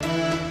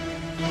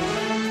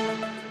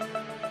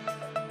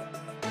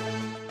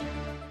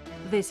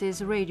This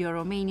is Radio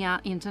Romania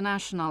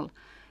International.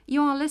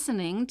 You are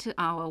listening to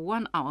our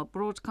one-hour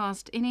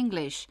broadcast in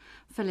English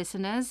for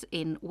listeners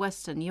in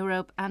Western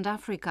Europe and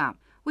Africa.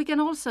 We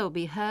can also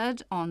be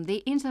heard on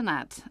the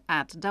internet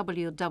at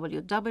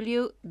www.rri.ro,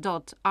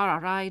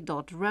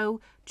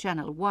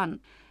 Channel 1.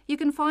 You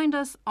can find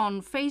us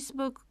on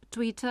Facebook,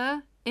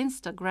 Twitter,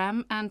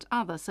 Instagram and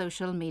other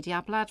social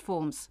media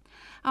platforms.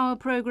 Our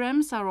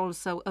programs are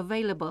also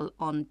available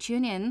on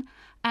TuneIn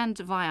and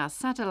via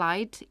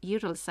satellite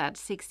Eutelsat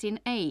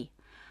 16A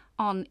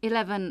on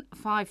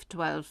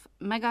 11,512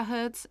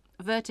 MHz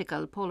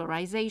vertical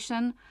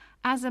polarization,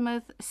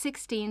 azimuth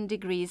 16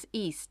 degrees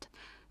east,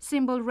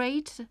 symbol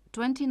rate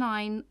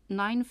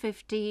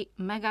 29,950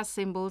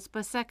 megasymbols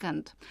per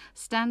second,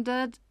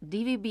 standard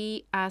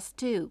DVB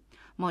as2,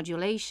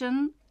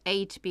 modulation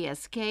 8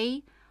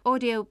 PSK,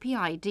 audio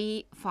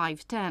PID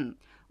 510.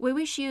 We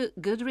wish you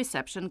good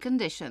reception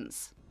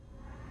conditions.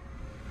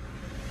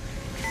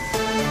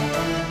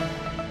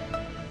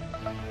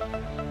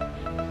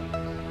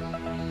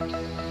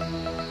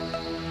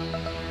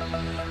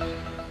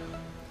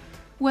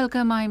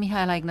 Welcome, I'm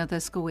Mihaela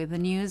Ignatescu with the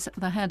news,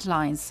 the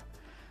headlines.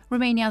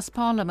 Romania's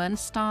parliament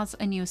starts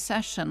a new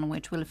session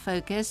which will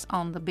focus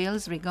on the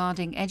bills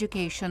regarding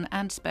education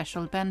and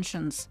special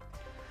pensions.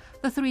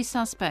 The three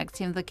suspects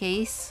in the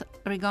case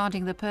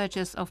regarding the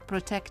purchase of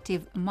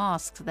protective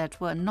masks that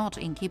were not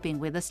in keeping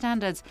with the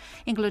standards,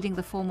 including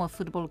the former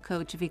football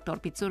coach Victor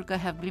Pițurcă,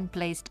 have been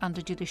placed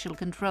under judicial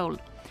control.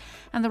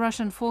 And the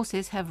Russian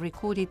forces have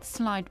recorded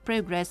slight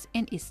progress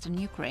in eastern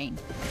Ukraine.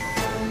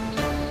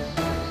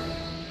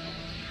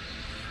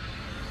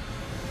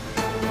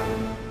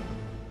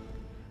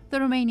 The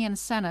Romanian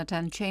Senate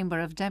and Chamber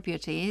of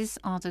Deputies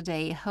are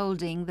today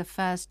holding the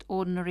first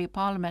ordinary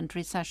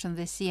parliamentary session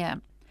this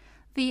year.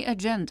 The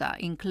agenda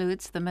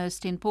includes the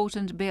most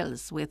important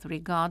bills with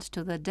regard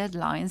to the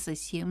deadlines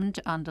assumed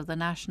under the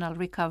National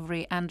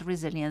Recovery and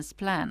Resilience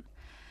Plan.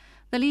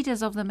 The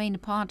leaders of the main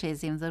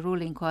parties in the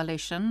ruling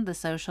coalition, the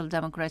Social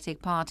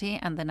Democratic Party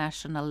and the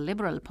National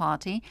Liberal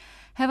Party,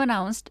 have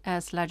announced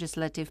as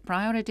legislative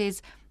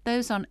priorities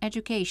those on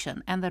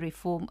education and the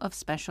reform of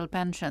special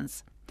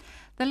pensions.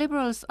 The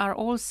Liberals are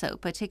also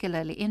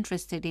particularly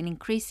interested in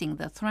increasing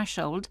the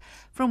threshold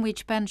from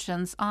which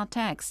pensions are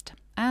taxed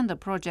and a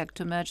project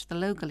to merge the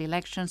local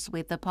elections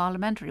with the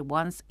parliamentary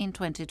ones in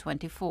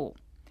 2024.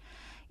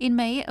 In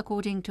May,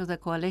 according to the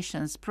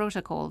coalition's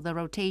protocol, the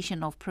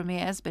rotation of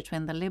premiers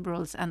between the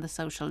Liberals and the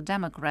Social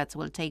Democrats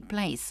will take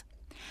place.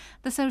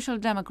 The Social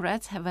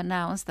Democrats have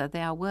announced that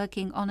they are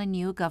working on a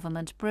new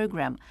government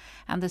program,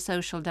 and the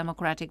Social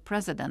Democratic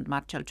President,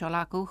 Marcel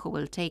Ciolacu, who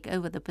will take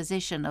over the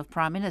position of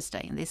Prime Minister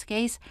in this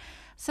case,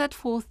 set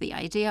forth the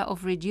idea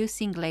of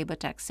reducing labour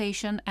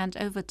taxation and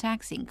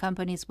overtaxing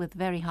companies with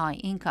very high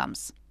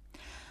incomes.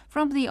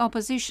 From the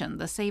opposition,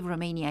 the Save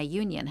Romania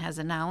Union has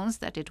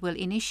announced that it will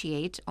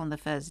initiate, on the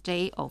first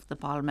day of the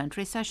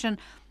parliamentary session,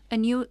 a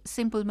new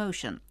simple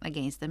motion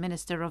against the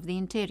Minister of the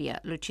Interior,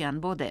 Lucian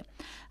Bode,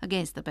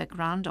 against the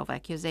background of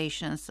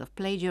accusations of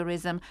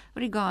plagiarism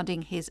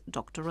regarding his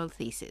doctoral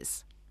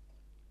thesis.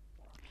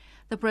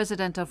 The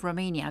President of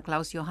Romania,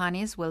 Klaus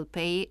Iohannis, will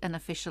pay an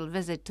official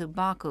visit to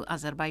Baku,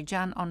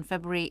 Azerbaijan on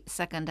February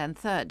 2nd and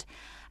 3rd,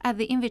 at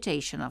the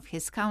invitation of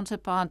his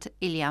counterpart,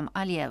 Ilham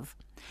Aliyev.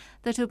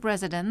 The two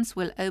presidents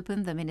will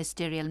open the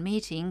ministerial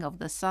meeting of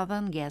the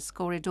Southern Gas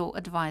Corridor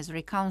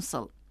Advisory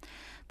Council.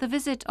 The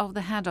visit of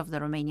the head of the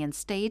Romanian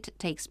state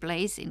takes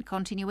place in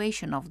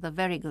continuation of the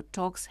very good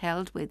talks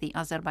held with the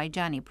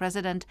Azerbaijani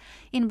president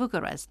in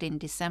Bucharest in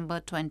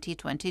December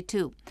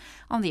 2022,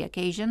 on the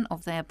occasion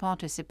of their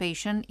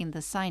participation in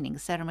the signing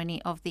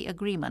ceremony of the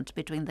agreement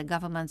between the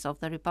governments of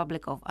the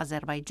Republic of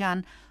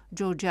Azerbaijan,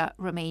 Georgia,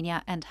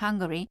 Romania and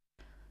Hungary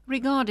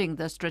regarding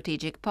the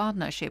strategic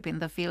partnership in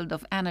the field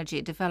of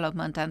energy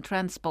development and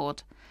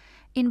transport.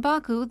 In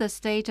Baku, the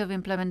state of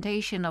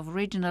implementation of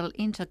regional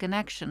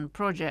interconnection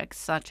projects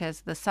such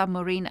as the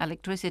submarine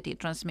electricity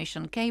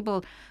transmission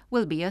cable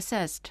will be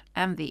assessed,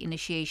 and the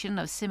initiation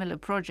of similar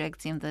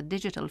projects in the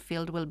digital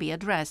field will be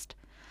addressed.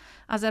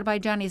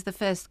 Azerbaijan is the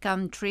first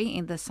country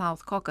in the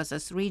South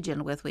Caucasus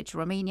region with which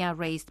Romania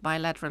raised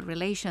bilateral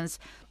relations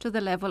to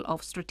the level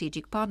of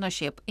strategic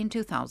partnership in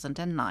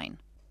 2009.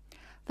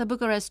 The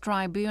Bucharest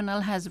Tribunal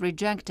has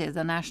rejected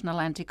the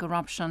National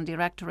Anti-Corruption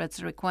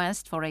Directorate's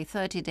request for a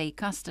 30-day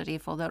custody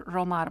for the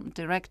Romarm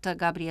director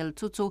Gabriel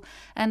Tutu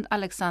and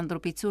Alexandru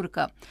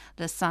Pițurcă,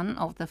 the son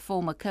of the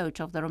former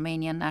coach of the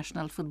Romanian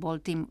national football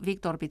team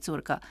Victor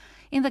Pițurcă,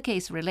 in the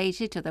case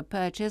related to the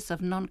purchase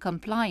of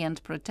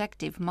non-compliant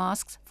protective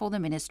masks for the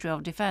Ministry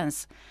of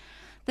Defence.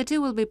 The two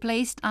will be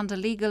placed under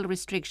legal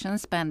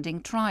restrictions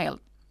pending trial.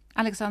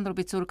 Alexandru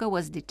Pițurcă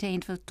was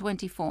detained for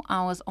 24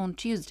 hours on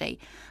Tuesday,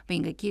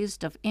 being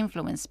accused of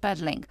influence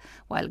peddling,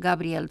 while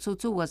Gabriel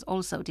Tutu was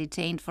also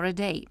detained for a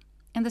day.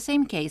 In the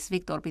same case,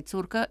 Victor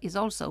Pițurcă is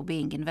also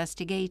being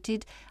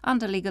investigated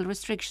under legal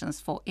restrictions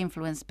for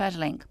influence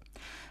peddling.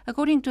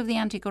 According to the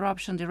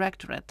Anti-Corruption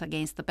Directorate,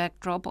 against the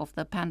backdrop of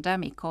the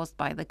pandemic caused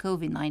by the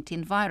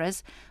COVID-19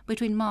 virus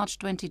between March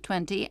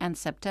 2020 and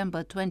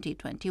September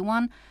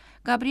 2021,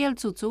 Gabriel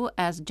Țuțu,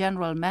 as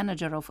general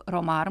manager of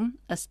Romarm,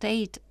 a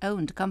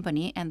state-owned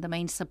company and the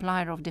main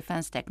supplier of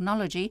defense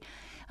technology,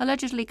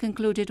 allegedly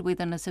concluded with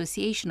an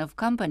association of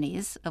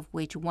companies, of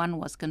which one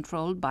was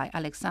controlled by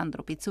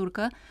Alexandru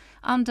Pițurcă,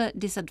 under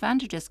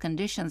disadvantageous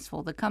conditions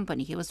for the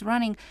company he was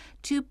running,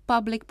 2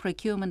 public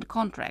procurement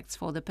contracts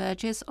for the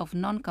purchase of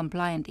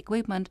non-compliant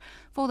equipment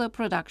for the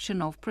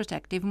production of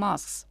protective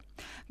masks.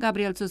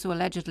 Gabriel Țuțu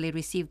allegedly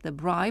received the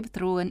bribe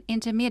through an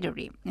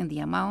intermediary in the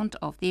amount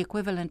of the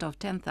equivalent of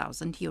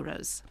 10,000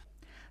 euros.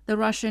 The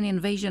Russian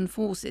invasion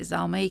forces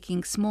are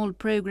making small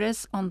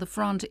progress on the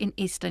front in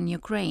eastern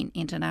Ukraine,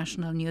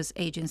 international news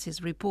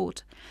agencies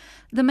report.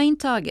 The main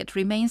target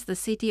remains the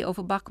city of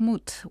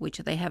Bakhmut, which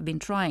they have been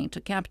trying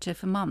to capture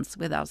for months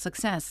without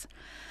success.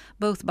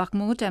 Both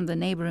Bakhmut and the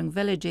neighboring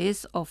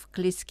villages of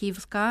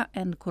Kliskivka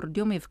and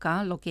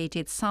Kurdyumivka,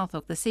 located south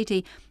of the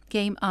city,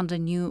 came under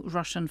new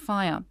Russian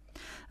fire.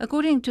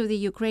 According to the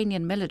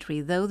Ukrainian military,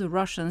 though, the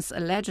Russians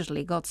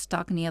allegedly got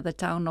stuck near the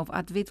town of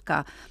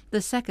Advitka,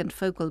 the second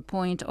focal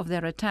point of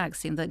their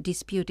attacks in the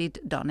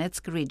disputed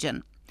Donetsk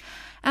region.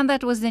 And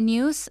that was the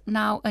news.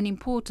 Now an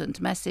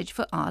important message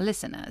for our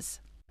listeners.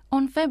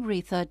 On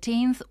February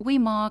 13th, we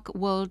mark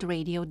World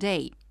Radio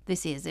Day.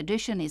 This year's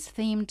edition is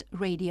themed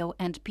Radio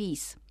and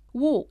Peace.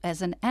 War,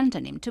 as an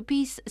antonym to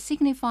peace,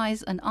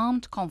 signifies an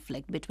armed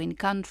conflict between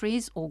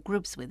countries or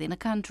groups within a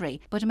country,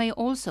 but may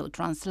also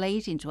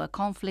translate into a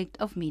conflict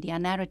of media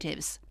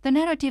narratives. The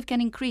narrative can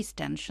increase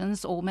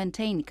tensions or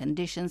maintain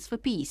conditions for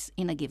peace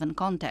in a given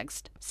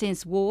context.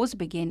 Since wars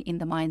begin in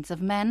the minds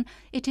of men,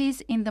 it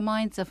is in the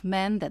minds of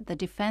men that the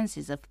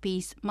defenses of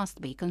peace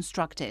must be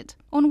constructed.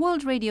 On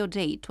World Radio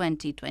Day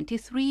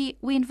 2023,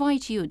 we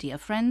invite you, dear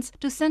friends,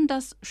 to send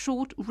us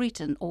short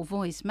written or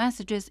voice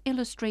messages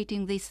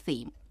illustrating this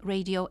theme.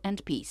 Radio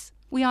and Peace.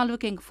 We are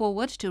looking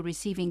forward to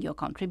receiving your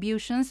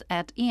contributions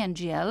at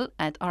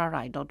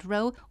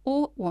engl@rri.ro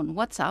or on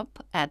WhatsApp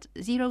at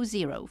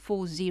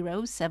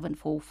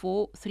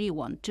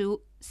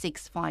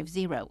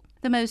 0040744312650.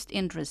 The most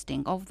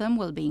interesting of them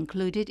will be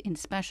included in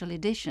special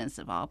editions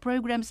of our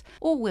programs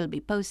or will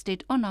be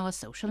posted on our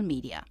social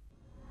media.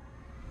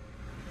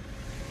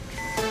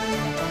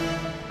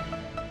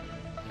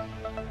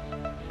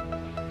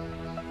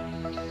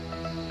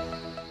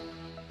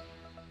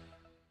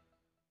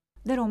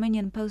 The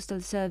Romanian Postal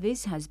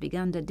Service has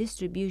begun the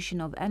distribution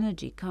of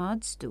energy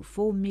cards to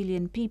 4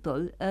 million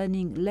people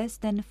earning less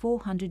than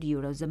 400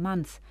 euros a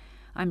month.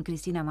 I'm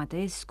Cristina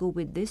Mateescu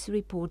with this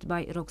report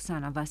by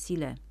Roxana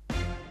Vasile.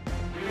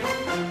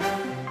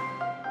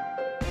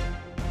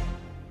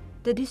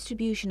 The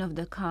distribution of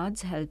the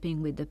cards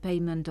helping with the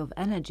payment of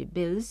energy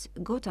bills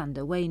got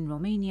underway in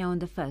Romania on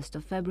the 1st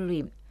of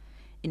February.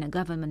 In a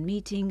government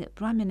meeting,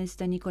 Prime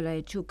Minister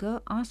Nicolae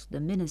Ciucă asked the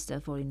Minister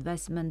for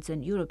Investments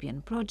and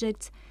European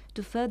Projects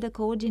to further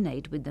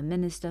coordinate with the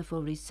Minister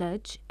for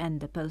Research and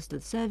the Postal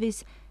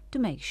Service to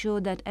make sure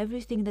that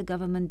everything the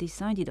government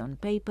decided on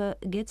paper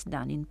gets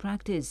done in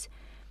practice.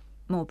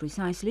 More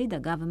precisely, the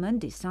government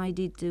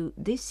decided to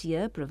this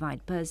year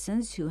provide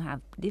persons who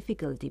have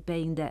difficulty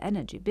paying their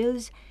energy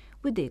bills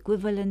with the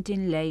equivalent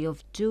in lei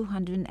of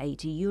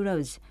 280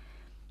 euros.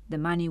 The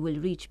money will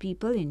reach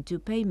people in 2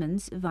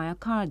 payments via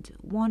card,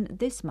 one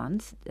this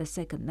month, the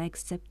second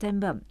next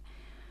September.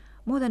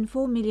 More than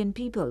 4 million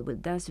people will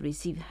thus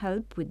receive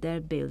help with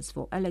their bills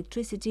for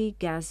electricity,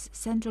 gas,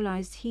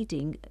 centralized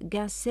heating,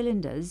 gas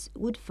cylinders,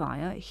 wood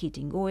fire,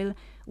 heating oil,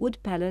 wood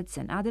pellets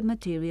and other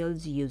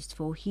materials used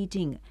for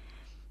heating.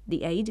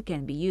 The aid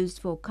can be used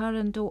for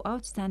current or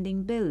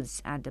outstanding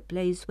bills at the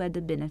place where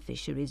the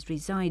beneficiaries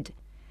reside.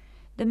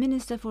 The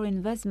Minister for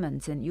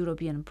Investments and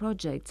European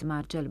Projects,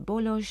 Marcel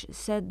Boloș,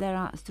 said there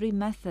are 3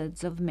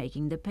 methods of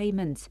making the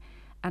payments: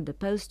 at the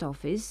post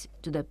office,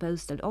 to the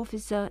postal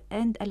officer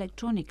and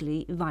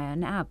electronically via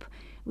an app,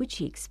 which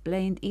he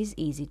explained is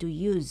easy to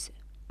use.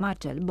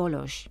 Marcel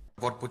Boloș.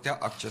 Vor putea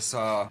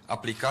accesa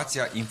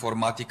aplicația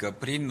informatică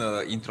prin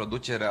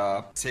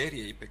introducerea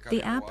seriei pe care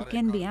The app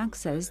can be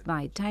accessed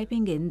by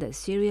typing in the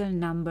serial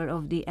number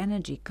of the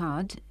energy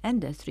card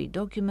and the 3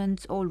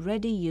 documents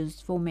already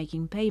used for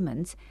making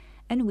payments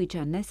and which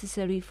are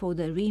necessary for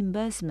the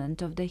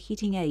reimbursement of the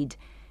heating aid,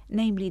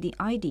 namely the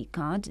ID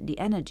card, the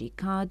energy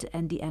card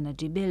and the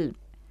energy bill.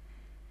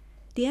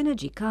 The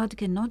energy card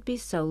cannot be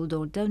sold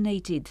or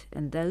donated,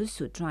 and those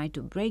who try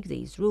to break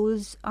these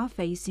rules are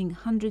facing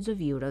hundreds of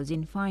euros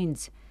in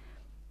fines.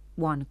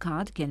 One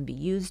card can be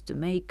used to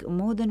make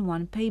more than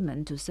one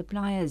payment to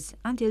suppliers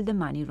until the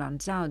money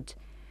runs out.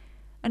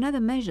 Another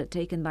measure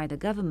taken by the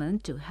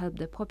government to help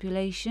the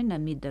population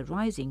amid the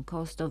rising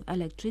cost of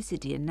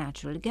electricity and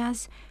natural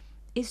gas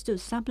is to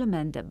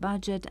supplement the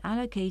budget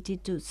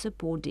allocated to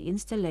support the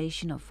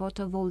installation of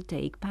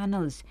photovoltaic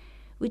panels,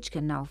 which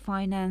can now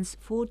finance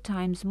 4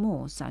 times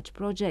more such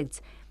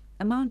projects,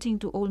 amounting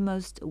to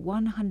almost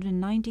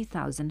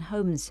 190,000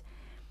 homes.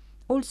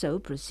 Also,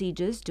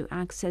 procedures to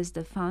access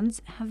the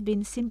funds have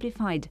been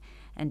simplified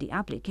and the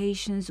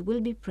applications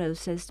will be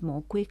processed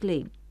more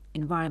quickly.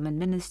 Environment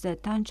Minister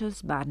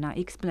Tancios Barna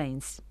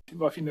explains.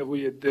 Va fi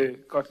nevoie de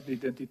carte de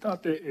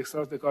identitate,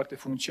 extras de carte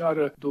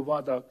funciară,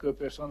 dovada că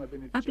persoana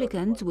beneficiară...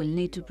 Applicants will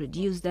need to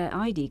produce their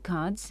ID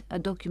cards, a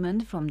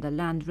document from the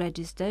land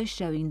register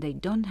showing they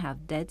don't have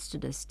debts to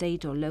the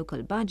state or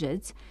local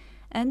budgets,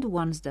 and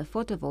once the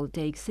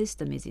photovoltaic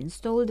system is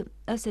installed,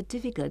 a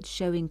certificate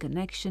showing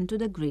connection to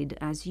the grid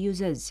as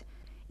users.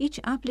 Each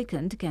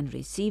applicant can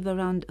receive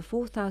around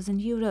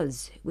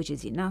 €4,000, which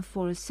is enough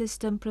for a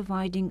system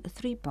providing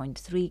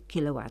 3.3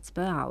 kilowatts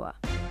per hour.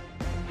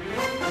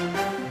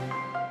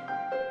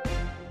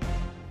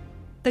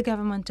 The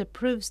government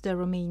approves the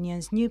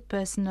Romanian's new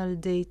personal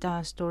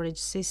data storage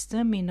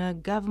system in a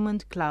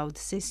government cloud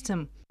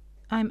system.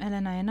 I'm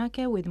Elena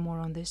Enache with more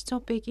on this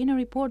topic in a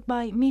report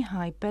by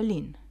Mihai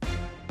Pelin.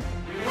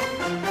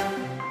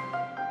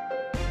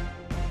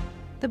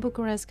 The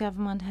Bucharest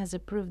government has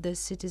approved the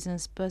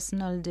citizens'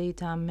 personal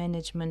data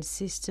management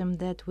system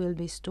that will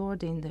be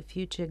stored in the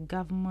future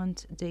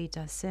government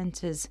data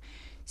centers.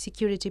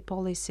 Security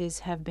policies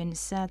have been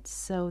set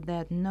so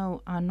that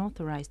no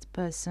unauthorized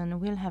person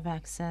will have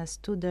access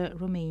to the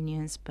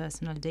Romanians'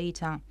 personal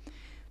data.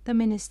 The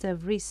Minister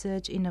of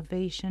Research,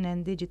 Innovation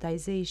and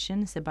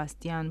Digitization,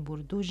 Sebastian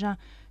Burduja,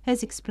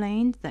 has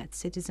explained that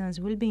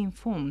citizens will be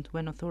informed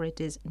when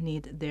authorities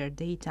need their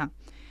data.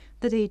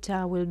 The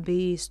data will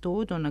be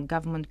stored on a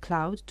government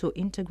cloud to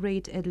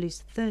integrate at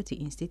least 30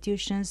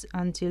 institutions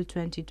until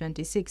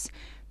 2026,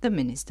 the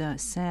minister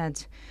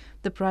said.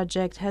 The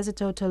project has a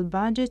total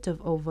budget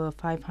of over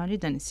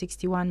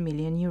 €561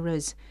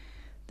 million.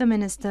 The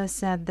minister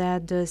said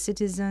that the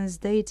citizens'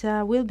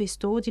 data will be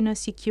stored in a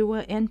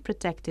secure and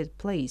protected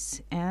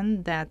place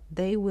and that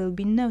they will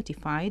be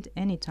notified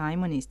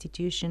anytime an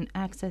institution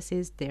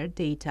accesses their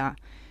data.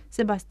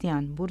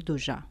 Sebastian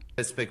Burduja.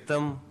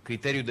 Respectăm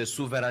criteriul de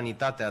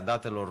suveranitate a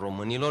datelor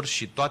românilor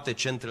și toate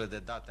centrele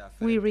de date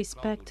aferente. We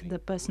respect the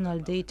personal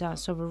data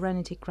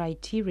sovereignty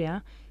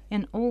criteria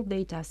and all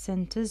data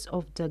centers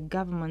of the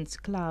government's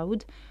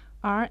cloud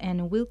are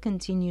and will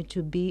continue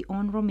to be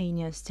on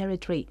Romania's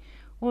territory.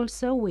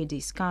 Also, we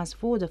discussed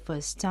for the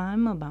first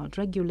time about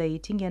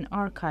regulating and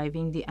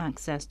archiving the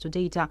access to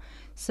data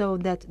so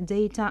that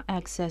data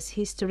access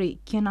history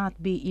cannot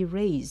be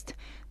erased.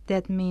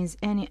 That means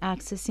any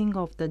accessing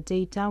of the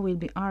data will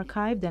be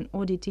archived and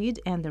audited,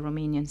 and the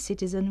Romanian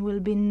citizen will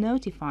be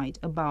notified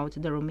about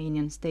the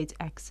Romanian state's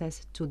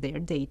access to their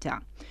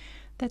data.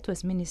 That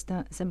was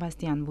Minister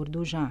Sebastian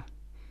Burduja.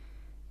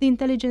 The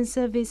intelligence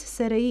service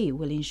RRI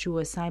will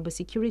ensure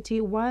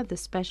cybersecurity, while the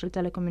Special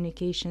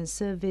Telecommunications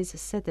Service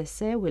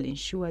STS will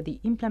ensure the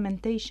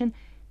implementation,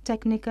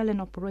 technical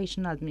and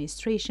operational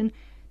administration,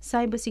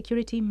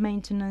 cybersecurity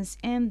maintenance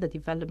and the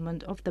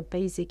development of the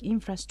basic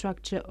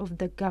infrastructure of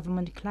the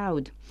government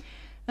cloud.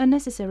 A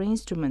necessary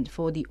instrument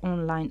for the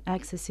online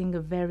accessing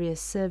of various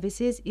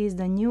services is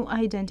the new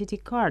identity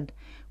card,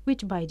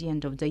 which by the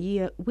end of the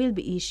year will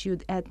be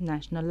issued at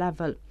national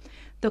level.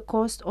 The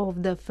cost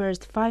of the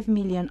first 5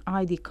 million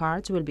ID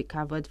cards will be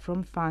covered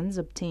from funds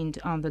obtained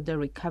under the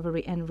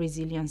Recovery and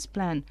Resilience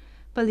Plan,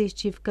 Police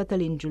Chief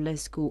Cătălin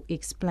Giulescu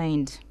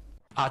explained.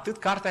 Atât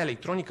cartea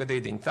electronică de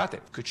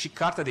identitate, cât și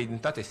cartea de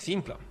identitate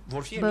simplă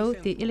vor fi Both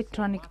the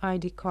electronic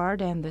ID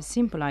card and the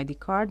simple ID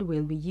card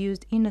will be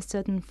used in a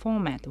certain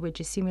format, which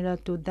is similar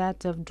to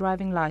that of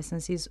driving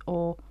licenses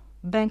or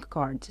bank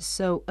cards,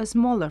 so a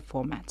smaller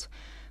format.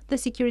 The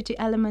security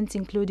elements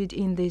included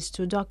in these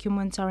two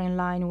documents are in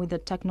line with the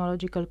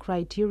technological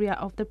criteria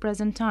of the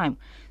present time,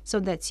 so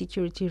that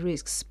security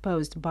risks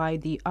posed by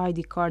the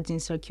ID cards in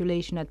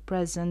circulation at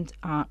present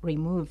are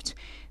removed.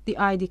 The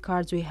ID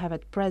cards we have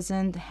at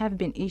present have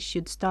been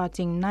issued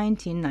starting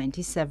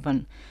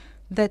 1997.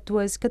 That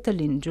was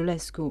Cătălin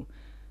Giulescu.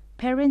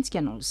 Parents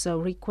can also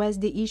request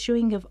the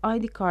issuing of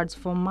ID cards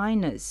for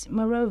minors.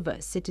 Moreover,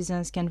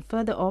 citizens can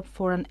further opt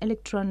for an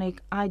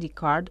electronic ID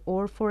card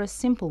or for a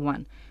simple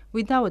one,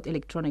 without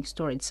electronic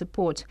storage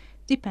support,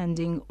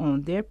 depending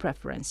on their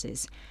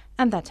preferences.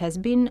 And that has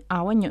been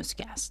our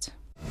newscast.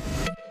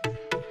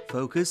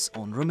 Focus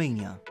on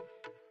Romania.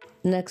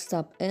 Next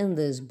up in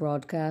this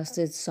broadcast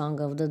is Song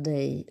of the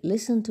Day.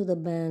 Listen to the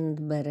band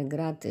Bere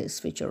Gratis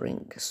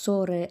featuring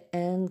Sore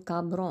and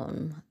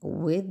Cabron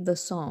with the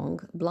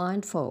song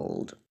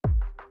Blindfold.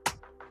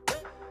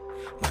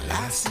 Mă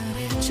lasă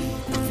rece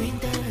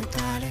cuvintele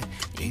tale,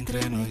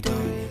 dintre noi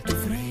doi tu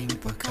vrei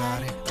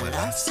împăcare. Mă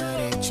lasă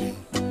rece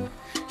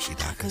și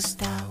dacă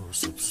stau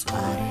sub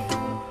soare,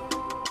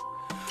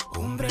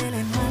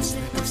 umbrele noastre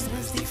pe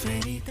străzi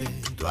diferite,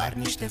 doar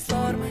niște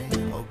forme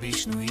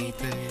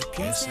obișnuite,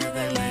 piese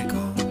de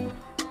Lego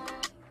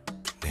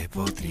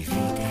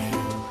nepotrivite.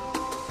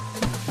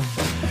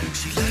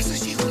 Și lasă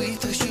și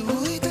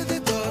uită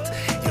de tot.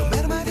 Eu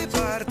merg mai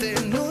departe,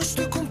 nu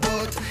știu cum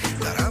pot,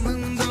 dar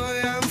amândoi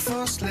am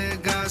fost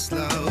legați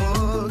la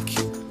ochi.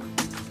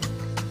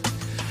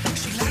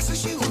 Și lasă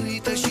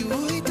și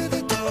uită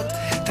de tot.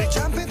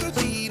 Treceam pentru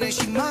tine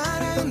și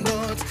marea în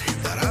not,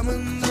 dar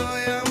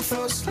amândoi am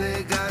fost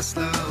legați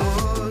la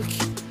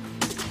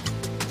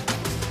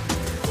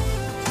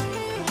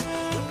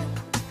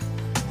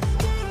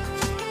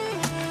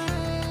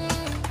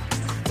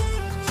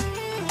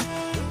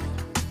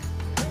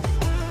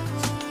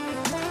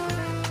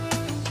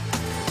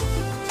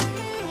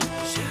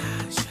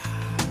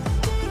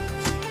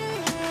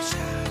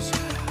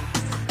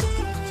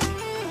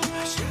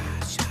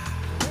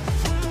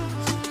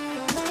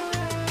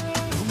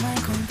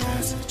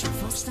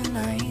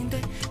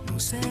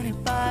se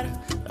repară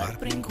doar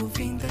prin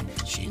cuvinte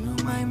și nu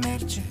mai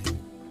merge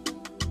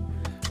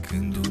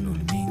când unul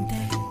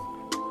minte.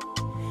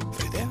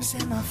 Vedem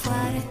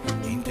semafoare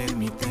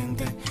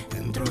intermitente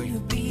într-o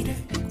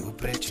iubire cu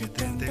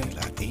precedente.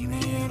 La tine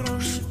e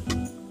roșu,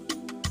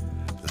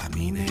 la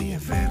mine e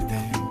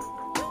verde.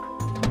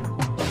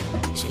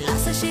 Și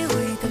lasă și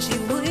uită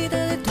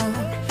de tot.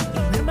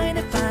 Eu merg mai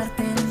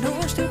departe,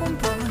 nu știu cum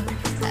pot,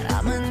 dar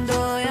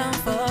amândoi am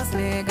fost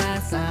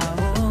legați la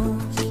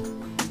ochi.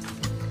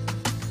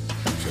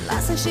 Și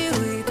lasă și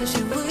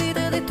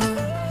uită de tot.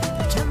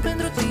 Trecem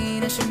pentru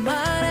tine și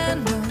marea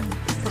noi,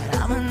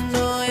 dar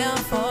amândoi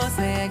am fost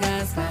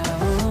legați la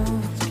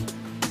ochi.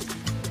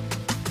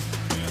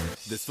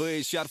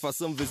 Desfăie șarfa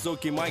să-mi vezi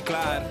ochii mai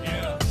clar.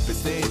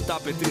 Peste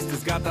etape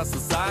triste-s gata să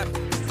sar.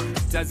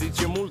 Ți-a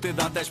zice multe,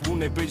 dar te-aș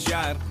pune pe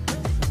jar.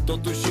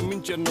 Totuși îmi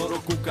încerc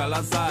norocul ca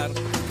Lazar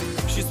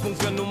și spun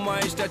că nu mai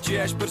ești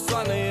aceeași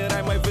persoană.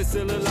 Erai mai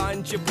veselă la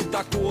început,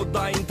 acum o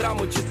dai în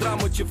dramă. Ce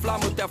dramă, ce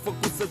flamă te-a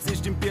făcut să-ți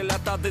ieși din pielea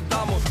ta de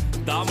damă.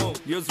 Da, mă,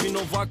 eu-s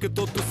vinovat că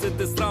totul se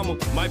destramă.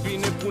 Mai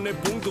bine pune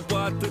punct după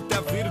atâtea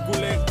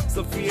virgule.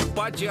 Să fie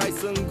pace, hai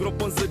să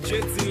îngropăm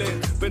săgețile.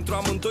 Pentru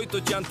amândoi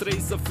tot ce-am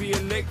trăit să fie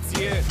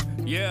lecție.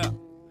 Yeah,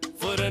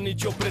 fără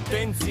nicio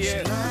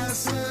pretenție.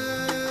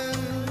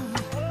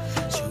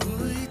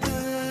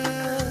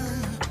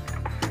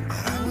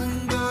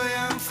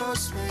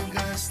 Fost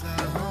legați la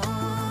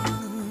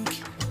ochi.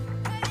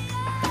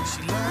 Și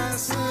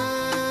lasă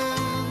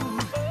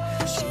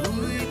și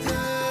uită,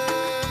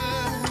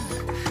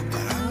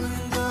 dar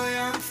amândoi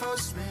am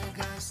fost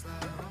legați la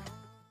ochi.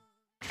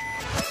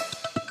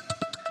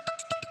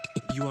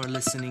 You are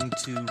listening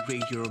to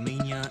Radio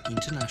Romania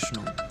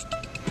International.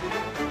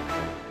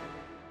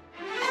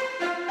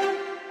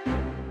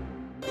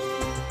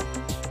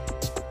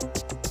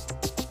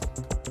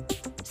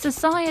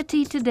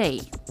 Society Today.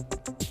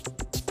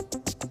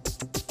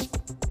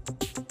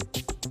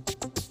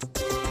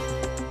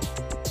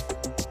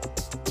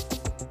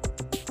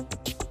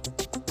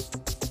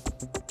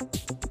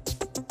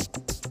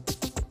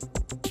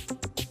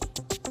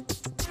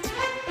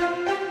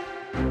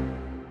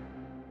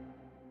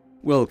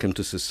 Welcome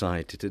to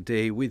Society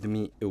Today with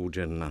me,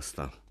 Eugen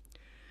Nasta.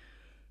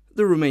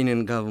 The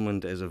Romanian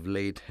government as of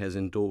late has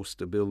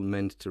endorsed a bill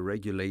meant to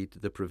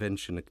regulate the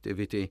prevention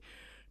activity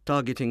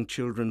targeting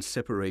children's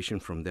separation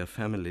from their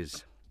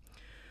families.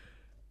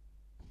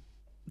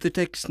 The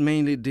text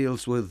mainly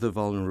deals with the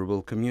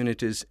vulnerable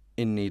communities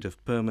in need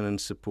of permanent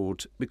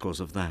support because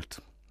of that.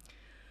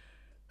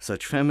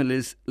 Such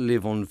families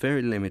live on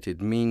very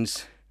limited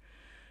means,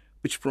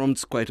 which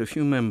prompts quite a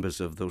few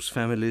members of those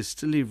families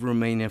to leave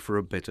Romania for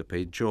a better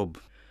paid job.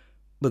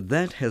 But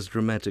that has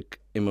dramatic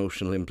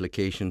emotional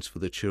implications for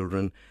the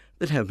children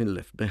that have been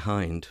left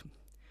behind.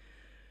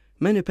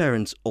 Many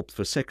parents opt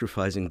for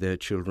sacrificing their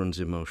children's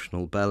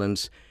emotional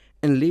balance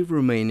and leave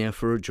Romania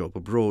for a job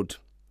abroad.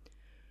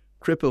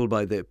 Crippled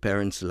by their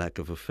parents' lack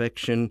of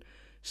affection,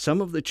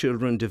 some of the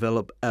children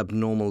develop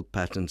abnormal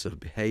patterns of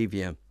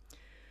behavior.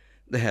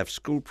 They have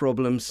school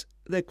problems,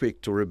 they're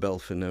quick to rebel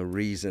for no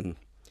reason.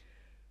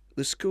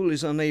 The school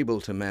is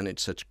unable to manage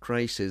such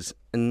crises,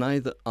 and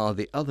neither are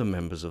the other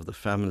members of the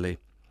family.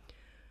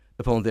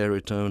 Upon their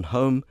return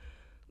home,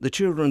 the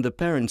children the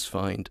parents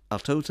find are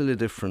totally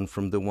different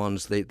from the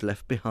ones they'd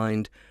left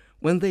behind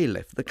when they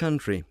left the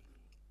country.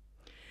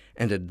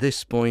 And at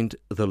this point,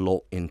 the law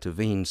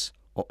intervenes,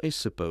 or is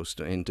supposed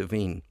to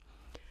intervene.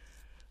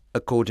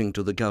 According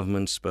to the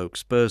government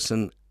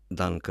spokesperson,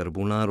 Dan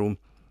Cărbunaru,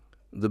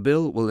 the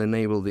bill will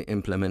enable the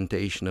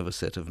implementation of a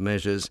set of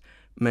measures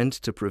meant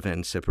to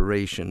prevent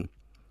separation.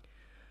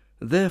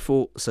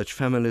 Therefore, such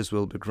families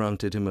will be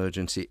granted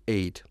emergency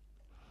aid.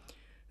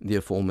 The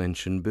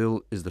aforementioned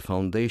bill is the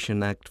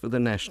Foundation Act for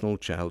the National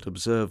Child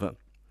Observer.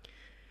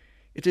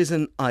 It is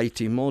an IT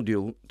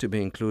module to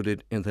be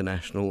included in the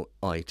national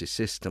IT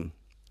system.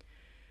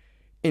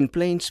 In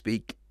plain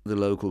speak, the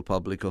local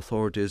public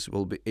authorities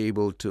will be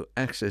able to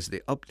access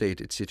the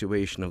updated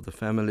situation of the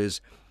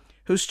families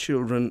whose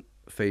children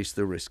face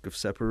the risk of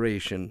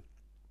separation.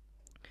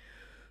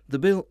 The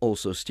bill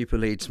also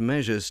stipulates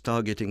measures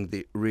targeting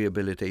the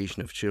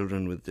rehabilitation of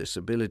children with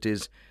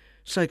disabilities,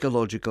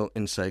 psychological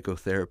and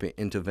psychotherapy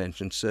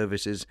intervention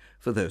services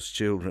for those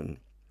children.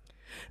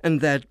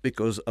 And that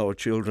because our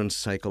children's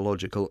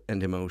psychological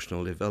and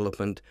emotional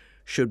development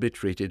should be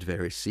treated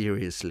very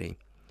seriously.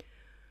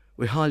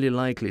 We're highly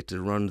likely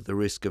to run the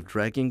risk of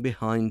dragging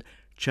behind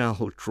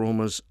childhood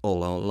traumas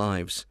all our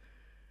lives.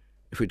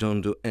 If we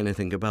don't do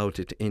anything about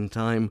it in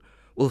time,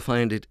 we'll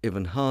find it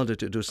even harder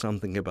to do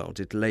something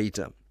about it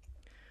later.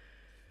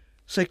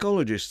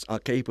 Psychologists are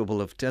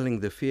capable of telling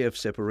the fear of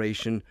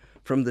separation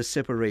from the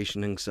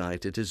separation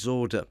anxiety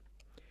disorder.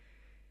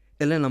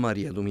 Elena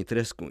Maria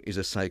Dumitrescu is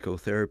a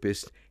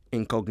psychotherapist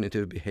in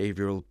cognitive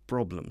behavioral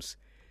problems.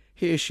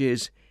 Here she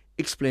is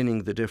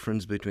explaining the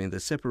difference between the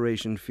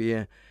separation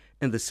fear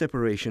and the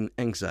separation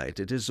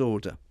anxiety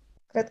disorder.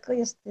 Cred că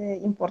este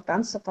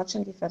important să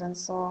facem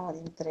diferența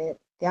dintre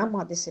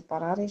teama de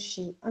separare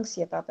și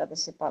anxietatea de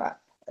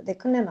separare. De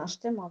când ne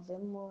naștem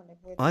avem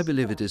nevoie de I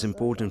believe it is speranță,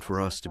 important for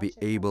us to be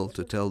able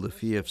to tell the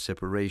fear of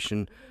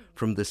separation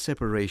from the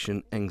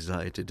separation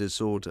anxiety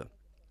disorder.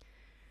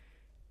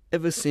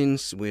 Ever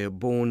since we are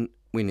born,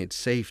 we need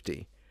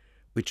safety,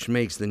 which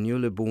makes the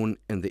newly born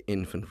and the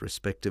infant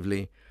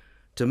respectively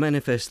to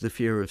manifest the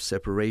fear of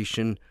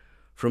separation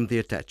from the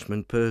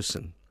attachment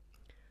person.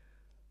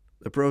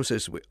 The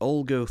process we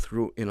all go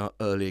through in our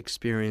early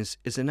experience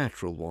is a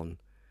natural one.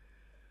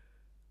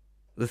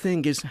 The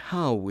thing is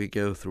how we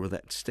go through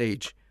that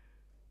stage,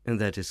 and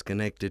that is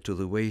connected to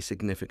the way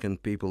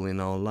significant people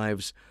in our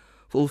lives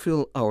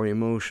fulfill our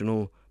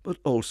emotional but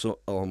also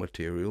our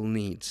material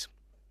needs.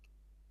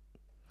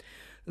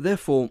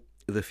 Therefore,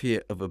 the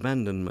fear of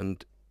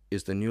abandonment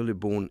is the newly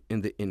born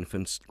and the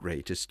infant's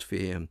greatest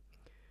fear.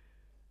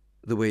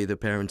 The way the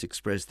parents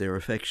express their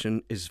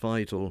affection is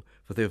vital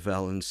for their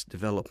balanced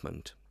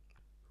development.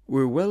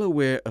 We're well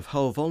aware of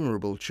how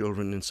vulnerable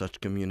children in such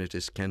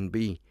communities can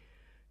be,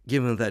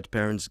 given that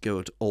parents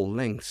go to all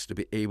lengths to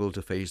be able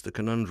to face the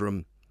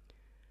conundrum.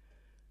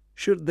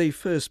 Should they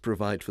first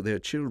provide for their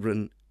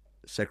children,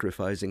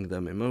 sacrificing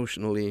them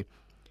emotionally,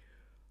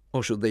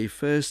 or should they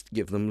first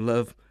give them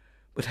love,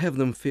 but have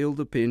them feel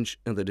the pinch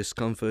and the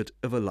discomfort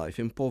of a life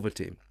in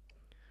poverty?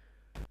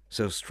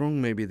 So strong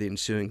may be the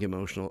ensuing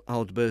emotional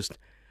outburst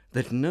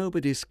that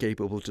nobody is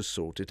capable to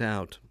sort it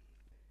out.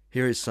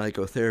 Here is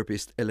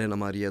psychotherapist Elena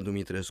Maria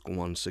Dumitrescu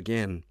once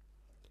again.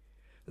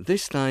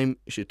 This time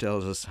she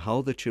tells us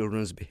how the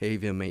children's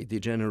behavior may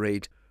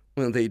degenerate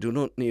when they do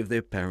not need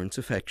their parents'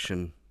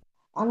 affection.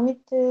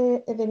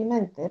 Anumite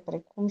evenimente,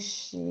 precum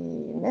și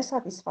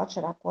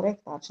nesatisfacerea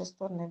corectă a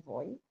acestor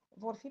nevoi,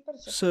 vor fi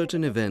percepute.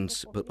 Certain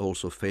events, but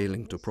also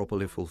failing to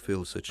properly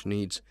fulfill such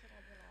needs,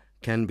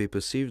 can be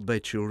perceived by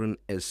children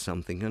as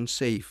something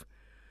unsafe,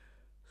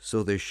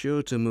 so they're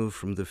sure to move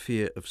from the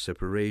fear of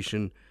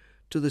separation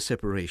to the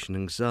separation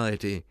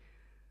anxiety,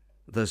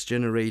 thus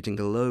generating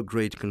a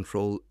low-grade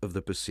control of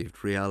the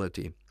perceived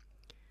reality.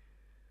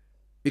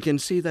 We can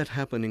see that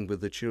happening with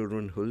the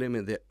children who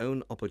limit their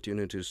own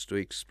opportunities to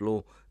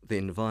explore the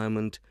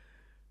environment,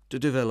 to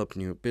develop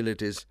new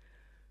abilities,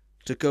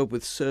 to cope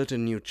with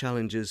certain new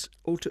challenges,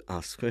 or to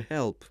ask for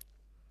help.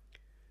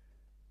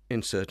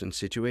 In certain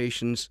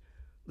situations,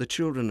 the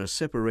children are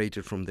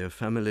separated from their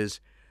families,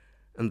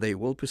 and they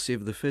will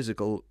perceive the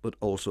physical but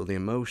also the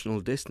emotional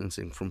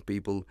distancing from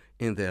people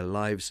in their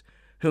lives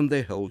whom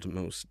they hold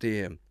most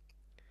dear.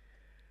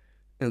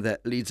 And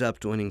that leads up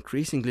to an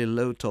increasingly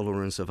low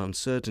tolerance of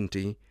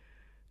uncertainty,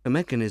 a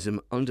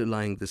mechanism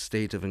underlying the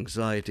state of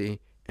anxiety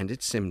and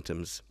its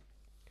symptoms.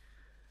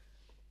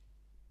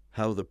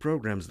 How the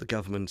programs the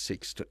government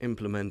seeks to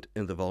implement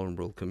in the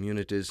vulnerable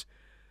communities,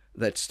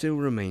 that still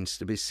remains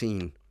to be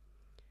seen.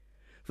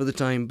 For the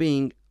time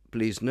being,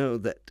 please know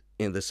that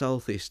in the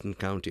southeastern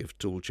county of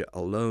Tulcea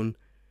alone,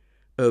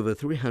 over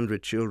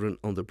 300 children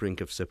on the brink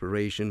of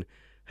separation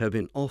have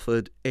been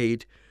offered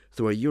aid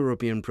through a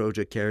European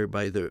project carried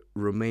by the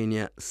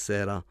Romania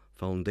SERA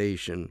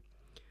Foundation.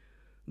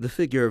 The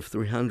figure of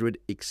 300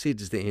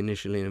 exceeds the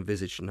initially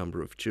envisaged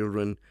number of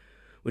children,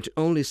 which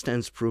only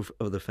stands proof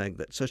of the fact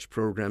that such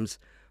programs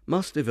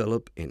must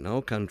develop in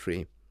our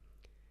country.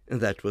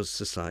 And that was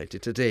Society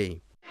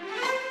Today.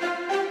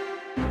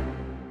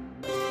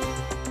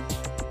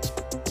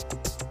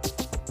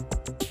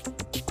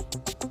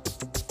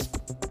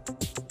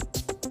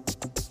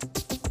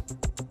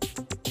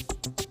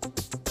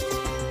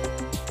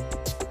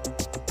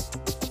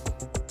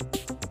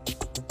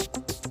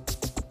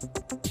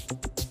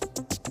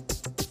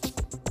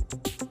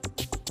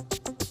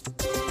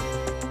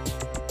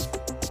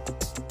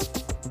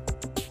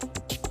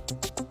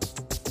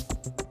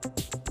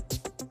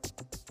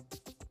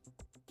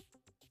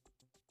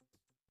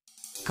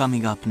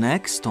 Coming up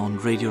next on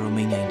Radio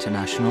Romania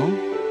International,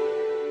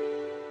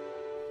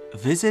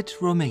 Visit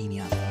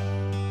Romania.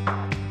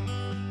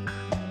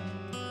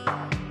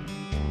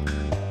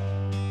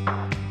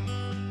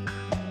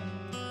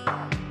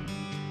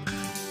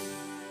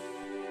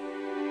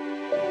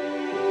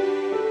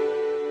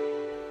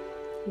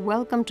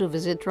 Welcome to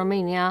Visit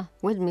Romania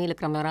with me,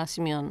 Lecramera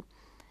Simeon.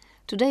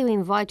 Today we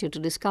invite you to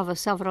discover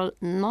several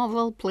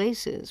novel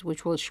places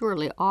which will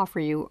surely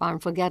offer you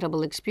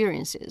unforgettable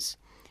experiences.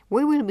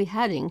 We will be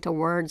heading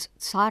towards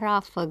Țara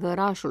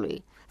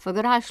Făgărașului,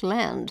 Făgăraș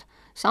land,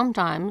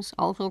 sometimes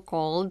also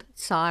called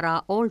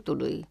Țara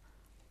Oltului,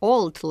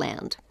 Olt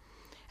land,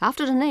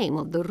 after the name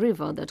of the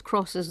river that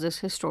crosses this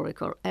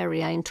historical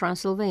area in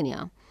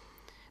Transylvania.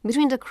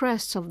 Between the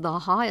crests of the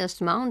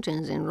highest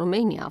mountains in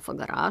Romania,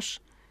 Făgăraș,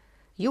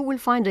 you will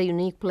find a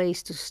unique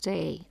place to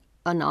stay,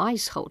 an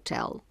ice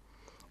hotel.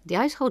 The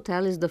Ice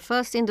Hotel is the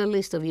first in the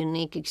list of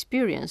unique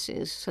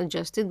experiences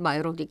suggested by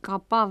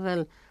Rodica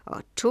Pavel,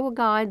 a tour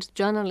guide,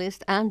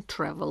 journalist and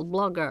travel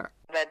blogger.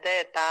 The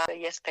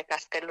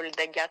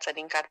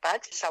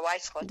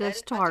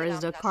star is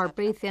the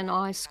Carpathian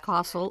Ice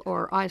Castle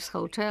or Ice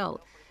Hotel.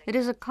 It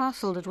is a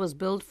castle that was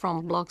built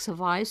from blocks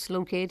of ice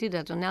located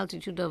at an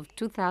altitude of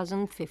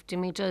 2,050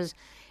 meters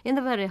in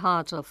the very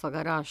heart of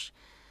Făgăraș.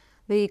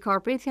 The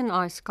Carpathian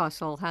Ice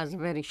Castle has a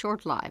very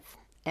short life.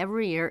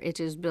 Every year it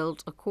is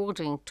built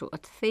according to a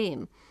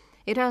theme.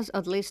 It has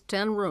at least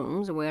 10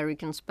 rooms where you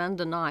can spend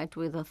the night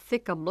with a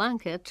thicker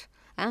blanket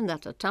and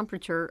at a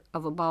temperature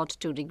of about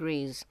 2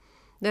 degrees.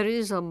 There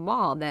is a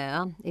bar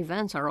there.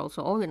 Events are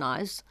also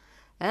organized,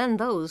 and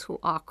those who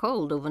are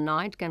cold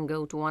overnight can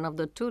go to one of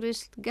the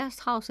tourist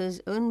guest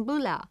houses in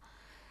Bula,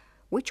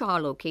 which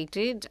are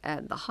located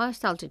at the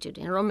highest altitude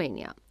in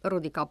Romania,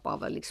 Rodica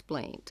Pavel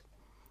explained.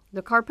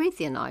 The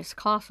Carpathian Ice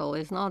Castle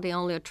is not the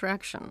only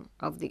attraction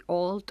of the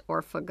Olt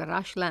or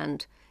Făgăraș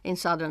land in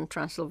southern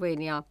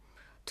Transylvania.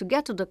 To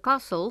get to the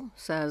castle,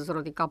 says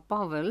Rodica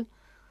Pavel,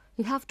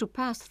 you have to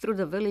pass through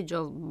the village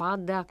of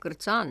Badea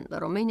Cârțan, the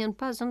Romanian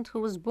peasant who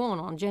was born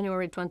on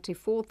January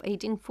 24,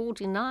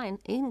 1849,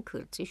 in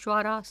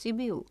Cârțișoara,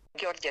 Sibiu.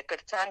 Gheorghe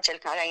Cârțan, cel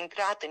care a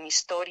intrat în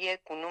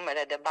istorie cu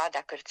numele de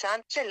Badea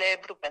Cârțan,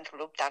 celebru pentru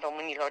lupta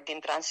românilor din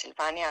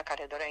Transilvania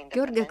care doreau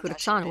independența. Gheorghe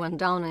Cârțan went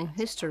down in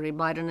history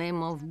by the name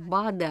of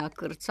Badea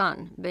Cârțan,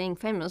 being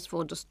famous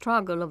for the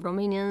struggle of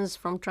Romanians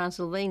from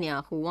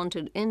Transylvania who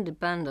wanted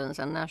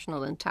independence and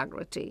national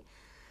integrity.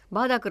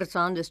 Badea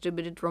Cârțan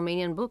distributed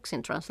Romanian books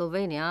in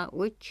Transylvania,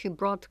 which he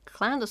brought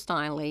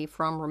clandestinely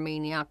from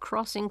Romania,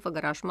 crossing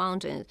Făgăraș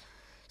Mountains,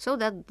 so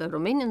that the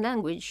Romanian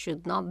language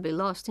should not be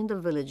lost in the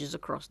villages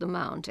across the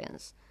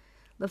mountains.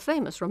 The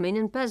famous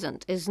Romanian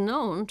peasant is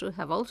known to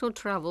have also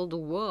traveled the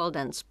world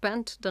and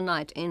spent the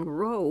night in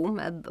Rome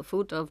at the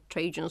foot of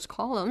Trajan's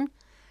column.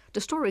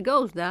 The story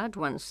goes that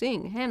when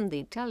seeing him,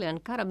 the Italian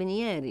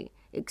carabinieri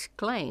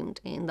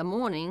exclaimed in the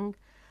morning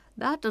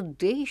that a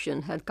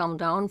Dacian had come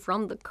down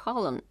from the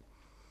column.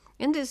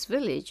 In this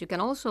village, you can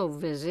also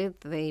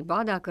visit the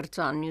Badea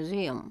Cârțan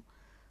Museum.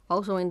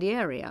 Also in the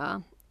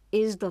area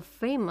is the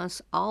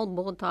famous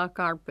Albota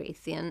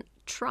Carpathian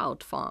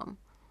trout farm.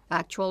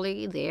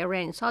 Actually, the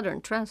area in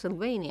southern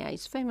Transylvania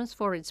is famous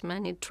for its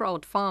many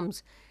trout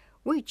farms,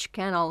 which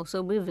can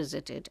also be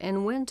visited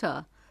in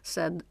winter,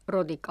 said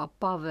Rodica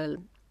Pavel.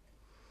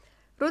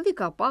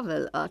 Rodica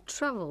Pavel, a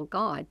travel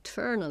guide,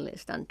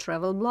 journalist, and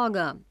travel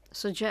blogger,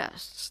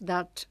 suggests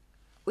that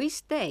we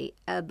stay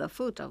at the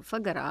foot of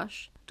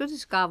Făgăraș to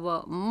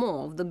discover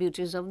more of the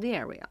beauties of the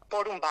area.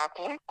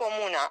 Porumbacu,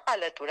 comuna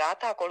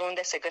alăturată, acolo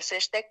unde se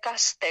găsește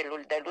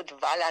castelul de lut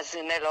Valea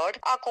Zânelor,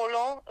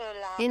 acolo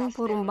la In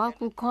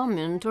Porumbacu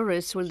commune,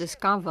 tourists will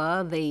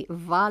discover the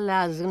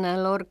Valea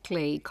Zânelor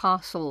clay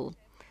castle.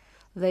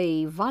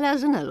 The Valea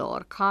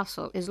Zânelor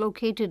castle is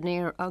located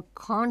near a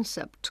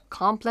concept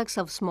complex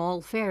of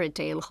small fairy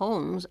tale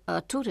homes,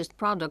 a tourist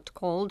product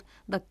called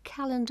the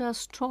calendar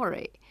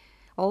story.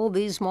 All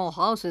these small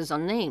houses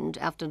are named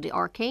after the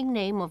archaic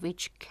name of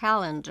each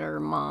calendar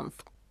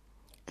month,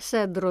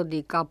 said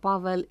Rodica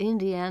Pavel in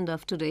the end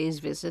of today's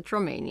Visit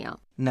Romania.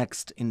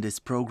 Next in this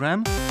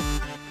program,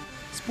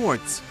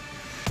 sports.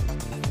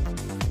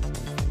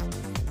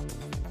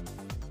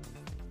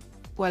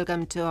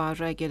 Welcome to our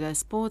regular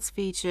sports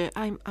feature.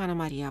 I'm Ana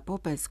Maria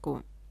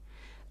Popescu.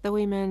 The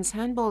women's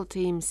handball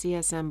team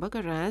CSM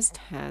Bucharest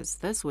has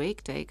this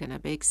week taken a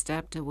big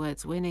step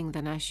towards winning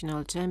the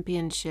national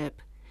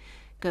championship.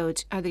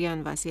 Coach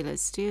Adrian Vasile's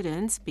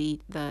students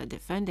beat the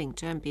defending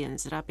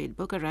champions Rapid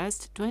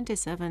Bucharest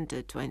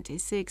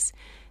 27-26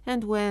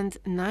 and went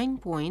 9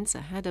 points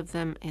ahead of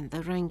them in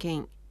the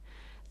ranking.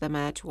 The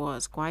match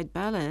was quite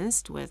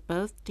balanced, with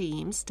both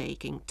teams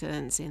taking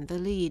turns in the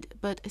lead,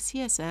 but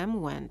CSM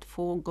went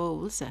 4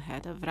 goals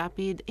ahead of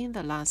Rapid in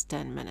the last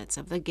 10 minutes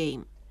of the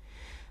game.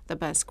 The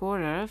best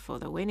scorer for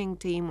the winning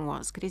team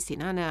was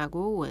Cristina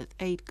Neagu with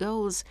 8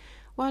 goals,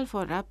 while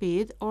for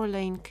Rapid,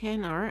 Orlane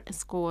Kenner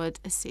scored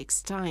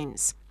 6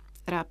 times.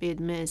 Rapid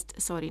missed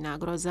Sorina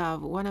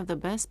Grozav, one of the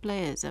best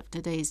players of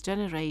today's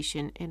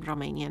generation in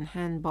Romanian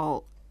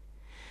handball.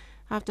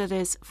 After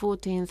this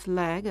 14th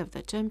leg of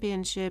the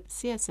championship,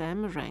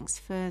 CSM ranks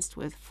first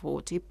with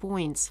 40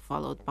 points,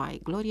 followed by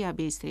Gloria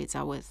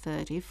Bistrița with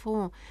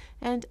 34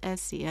 and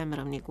SCM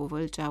Râmnicu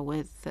Vâlcea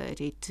with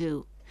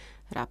 32.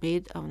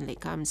 Rapid only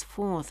comes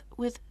fourth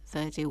with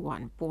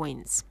 31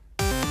 points.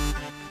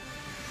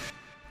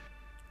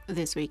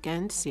 This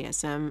weekend,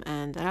 CSM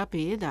and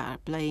Rapid are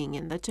playing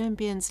in the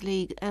Champions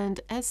League and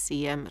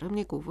SCM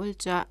Râmnicu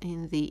Vâlcea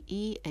in the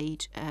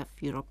EHF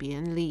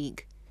European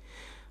League.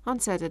 On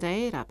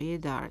Saturday,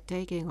 Rapid are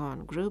taking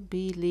on Group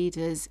B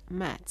leaders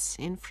Metz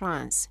in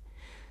France.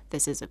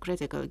 This is a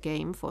critical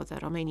game for the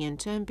Romanian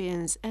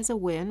champions, as a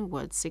win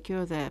would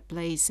secure their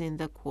place in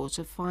the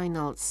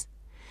quarter-finals.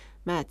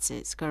 Metz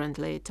is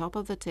currently top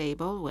of the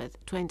table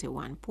with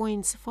 21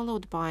 points,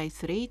 followed by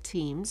 3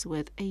 teams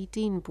with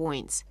 18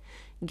 points: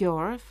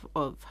 Győr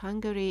of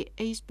Hungary,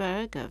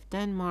 Eisberg of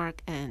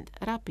Denmark, and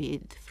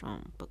Rapid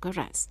from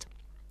Bucharest.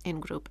 In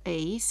Group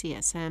A,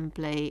 CSM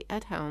play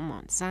at home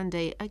on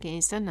Sunday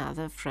against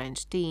another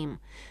French team,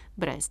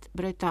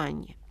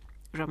 Brest-Bretagne.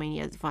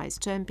 Romania's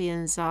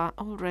vice-champions are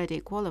already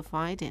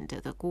qualified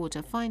into the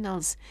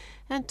quarter-finals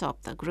and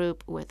top the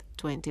group with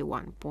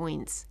 21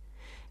 points.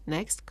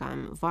 Next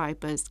come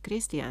Vipers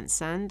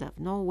Kristiansand of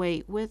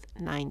Norway with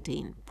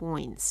 19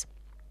 points.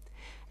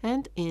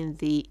 And in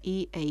the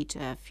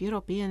EHF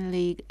European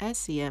League,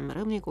 SCM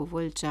Râmnicu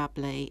Vâlcea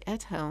play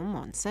at home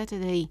on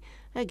Saturday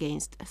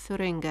against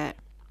Thuringia.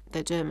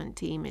 The German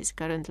team is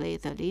currently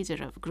the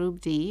leader of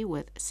Group D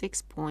with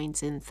 6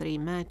 points in 3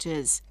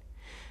 matches.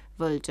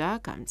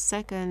 Vâlcea comes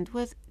second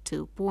with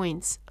 2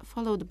 points,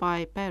 followed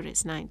by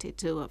Paris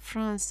 92 of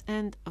France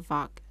and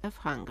VAC of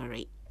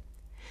Hungary.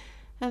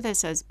 And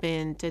this has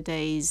been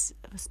today's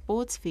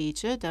sports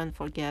feature. Don't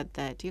forget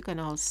that you can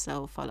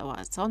also follow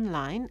us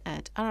online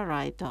at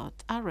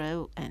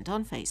rri.ro and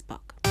on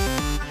Facebook.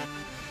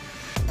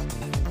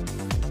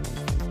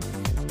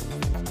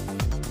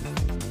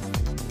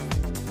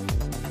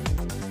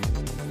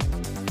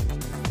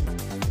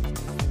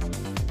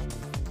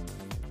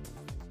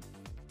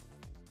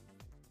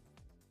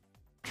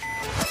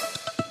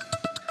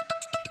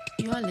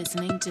 You are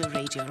listening to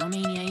Radio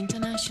Romania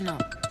International.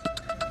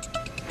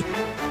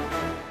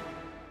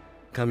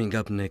 Coming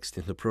up next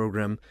in the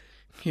program,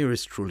 here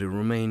is Truly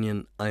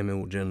Romanian, I'm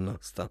Eugen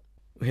Nasta.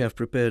 We have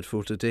prepared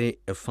for today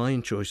a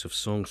fine choice of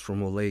songs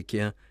from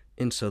Wallachia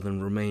in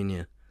southern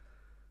Romania.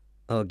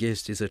 Our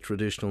guest is a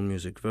traditional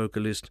music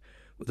vocalist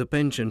with a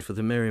penchant for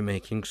the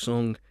merrymaking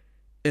song,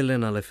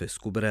 Elena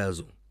Lefescu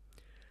Breazu.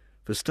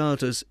 For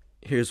starters,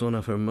 here's one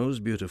of her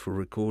most beautiful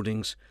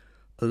recordings,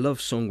 a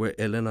love song where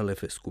Elena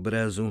Lefescu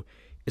Breazu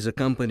is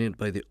accompanied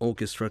by the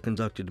orchestra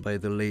conducted by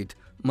the late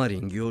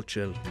Marin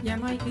Ghiocel. Ea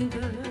mai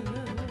cântă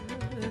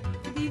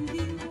din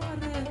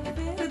vioară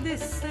verde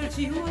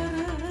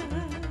sălcioară,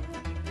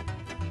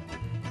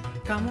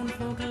 cam un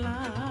foc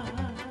la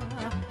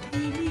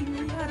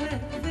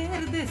inimioară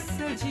verde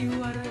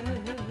sălcioară.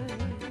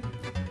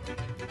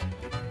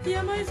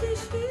 Ea mai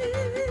zice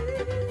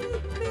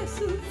pe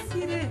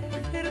subțire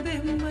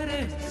verde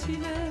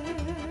mărăcină,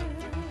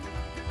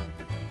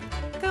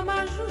 că am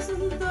ajuns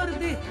în dor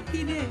de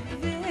tine,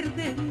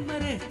 verde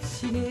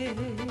mărăcine.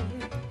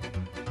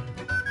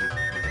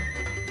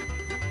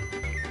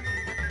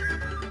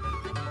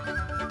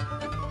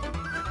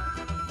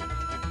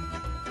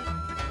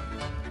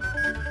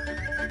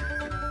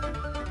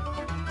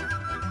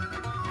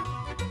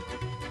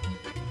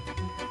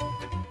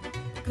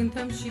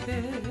 Cântăm și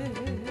pe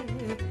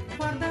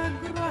coarda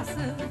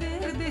groasă,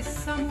 verde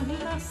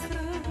samulastră,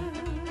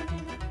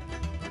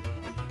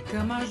 că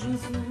am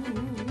ajuns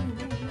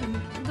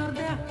dor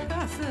de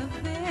acasă,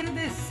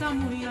 verde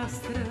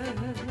samulastră.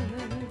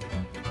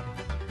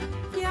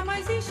 Ea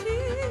mai zice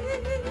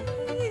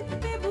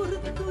pe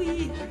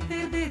burtui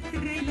de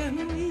 3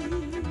 lămâi,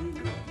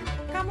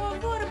 cam o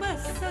vorbă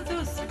să-ți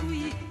o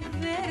spui,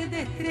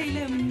 verde 3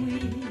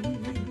 lămâi.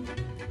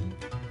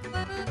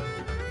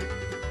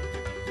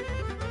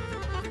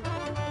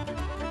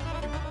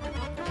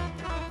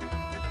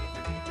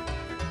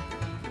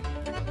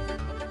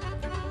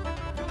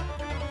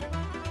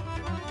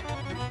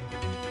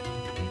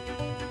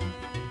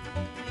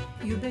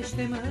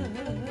 Iubește-mă,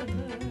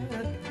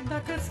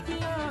 dacă-ți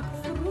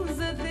plac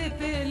frunză de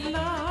pe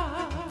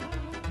lac,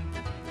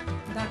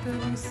 dacă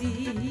un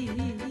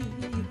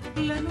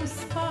siplă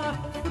nu-ți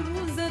fac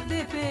frunză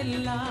de pe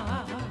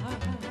lac,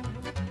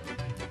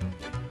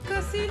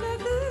 că sină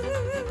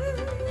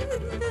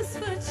când îți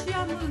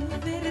făceam în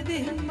verde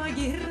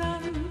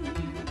maghiran,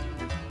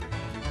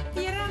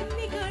 eram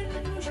mică,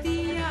 nu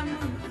știam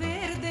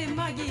verde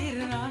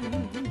maghiran,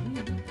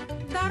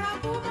 dar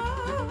acum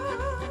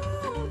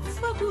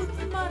făcut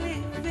mare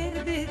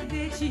verde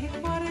de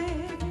cicoare,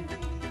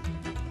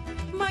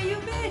 mai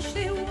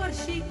iubește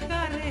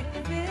oricare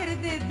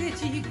verde de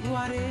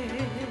cicoare.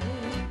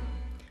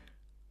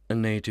 A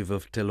native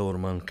of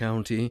Telorman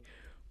County,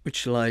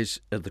 which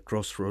lies at the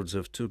crossroads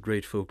of 2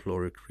 great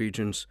folkloric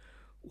regions,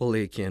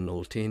 Wallachia and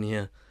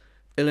Oltenia,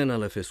 Elena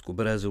Lefescu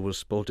Breazu was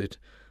spotted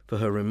for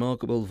her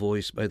remarkable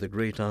voice by the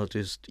great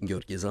artist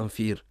Gheorghe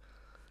Zanfir.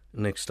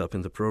 Next up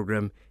in the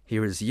program,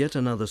 here is yet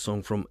another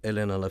song from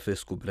Elena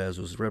Lefescu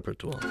Breazu's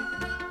repertoire.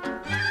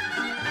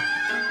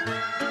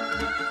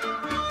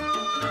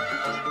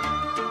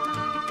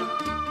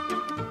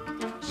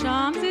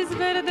 Și-am zis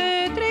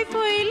verde 3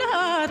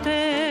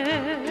 foilate,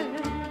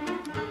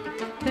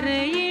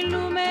 3 în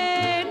lume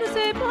nu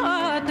se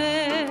poate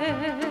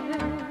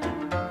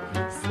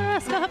să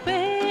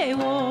scape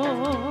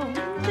om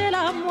de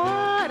la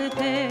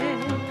moarte,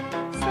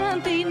 să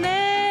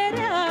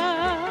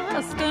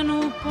întinerească nu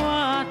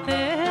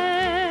poate,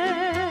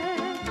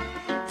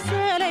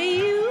 să le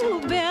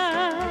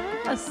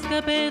iubească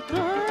pe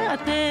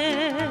toate.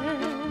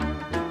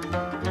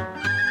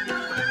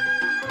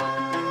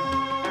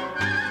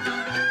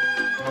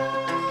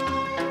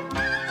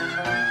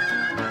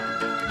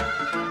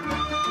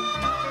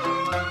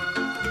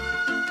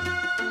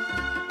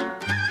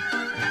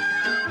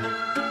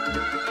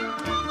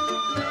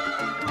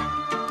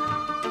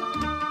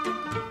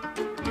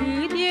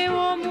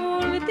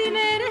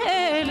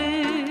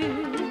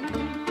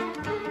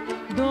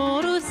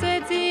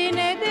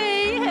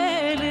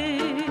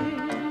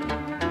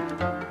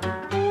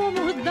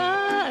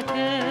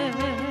 Dacă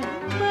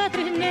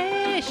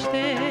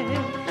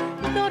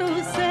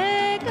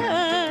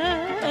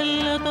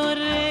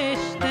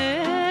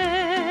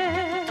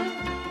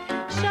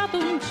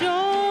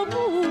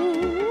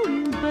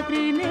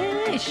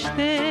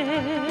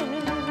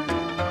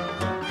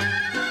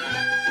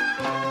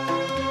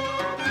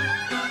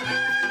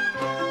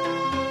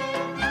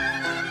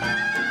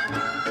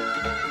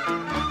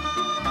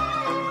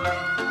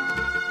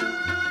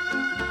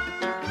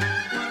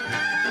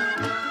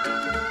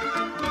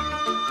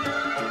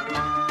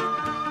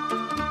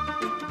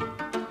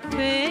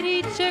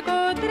ce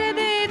cotre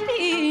de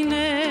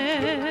tine.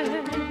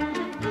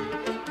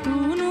 Tu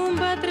nu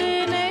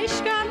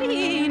îmbătrânești ca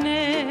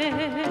mine.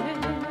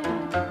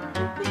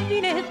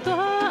 Vine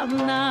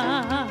toamna,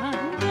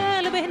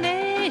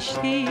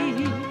 gălbenești,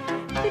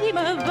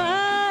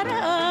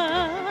 primăvara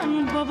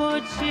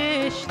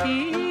îmbobocești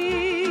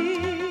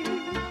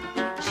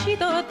și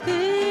tot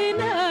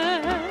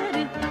tânăr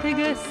te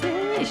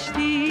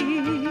găsești.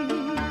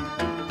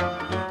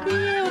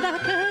 Eu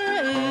dacă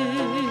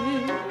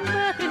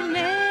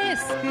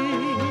îmbătrânesc,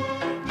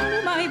 nu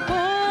mai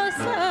pot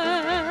să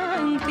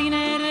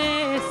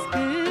întineresc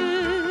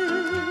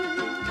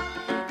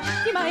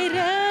și mai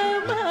rău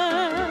mă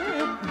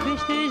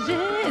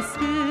veștejesc.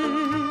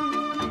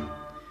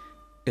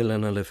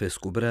 Elena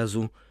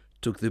Lefescu-Brazu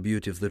took the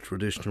beauty of the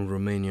traditional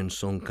Romanian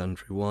song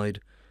countrywide,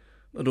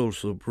 but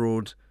also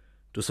abroad,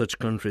 to such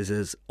countries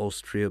as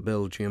Austria,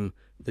 Belgium,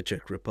 the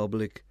Czech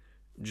Republic,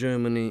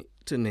 Germany,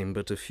 to name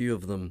but a few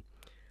of them.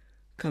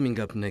 Coming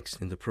up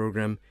next in the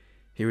program,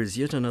 here is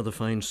yet another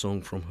fine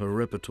song from her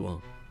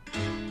repertoire.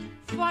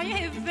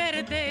 Foaie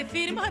verde,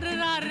 firmă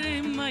rar,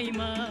 măi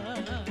mă,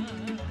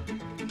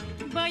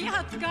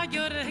 băiat ca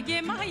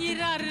Gheorghe, mai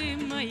rar,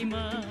 măi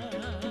mă.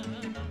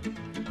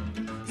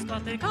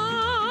 Scoate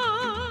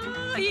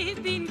cai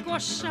din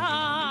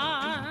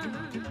coșar,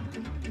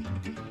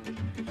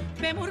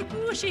 pe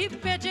murcu și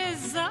pe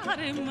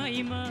cezar,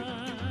 măi mă.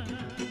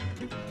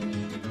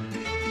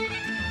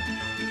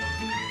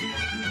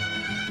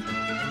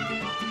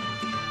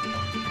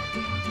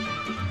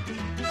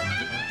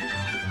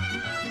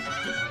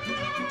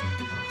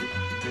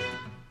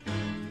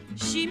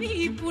 Și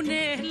mi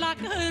pune la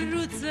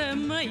căruță,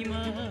 măi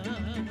mă,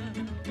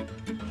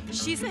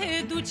 și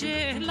se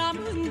duce la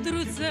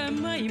mândruță,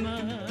 măi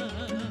mă.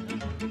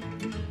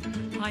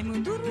 Hai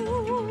mândruliță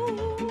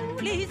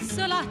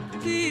la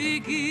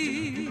târg,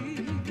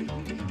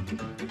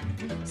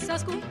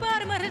 să-ți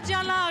cumpăr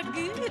mărgea la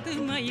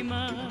gât, măi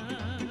mă.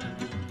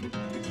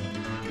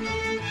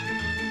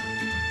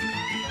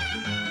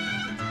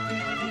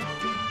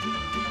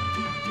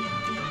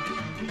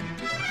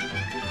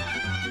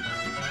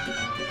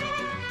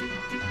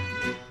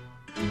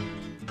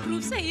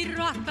 Rupsei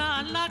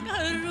roata la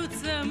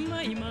căruță,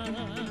 măi mă,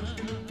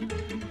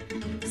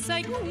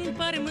 să-i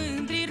cumpăr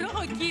mândri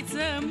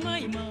rochiță,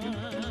 măi mă.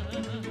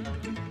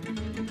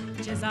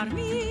 Cezar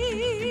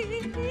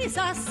mi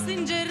s-a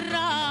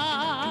sângerat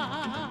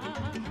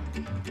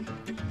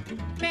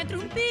pentru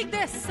un pic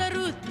de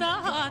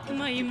sărutat,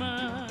 măi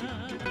mă.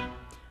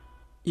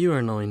 You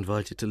are now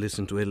invited to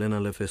listen to Elena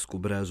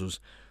Lefescu-Brazu's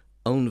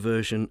own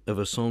version of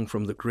a song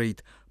from the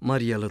great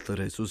Mariela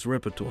Tăresu's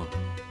repertoire.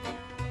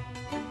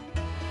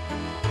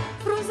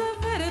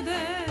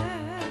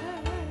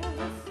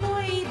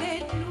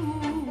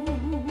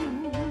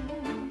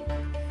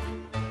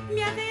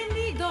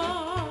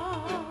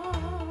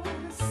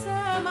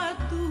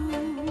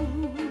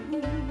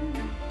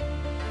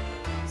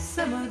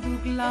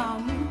 La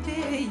munte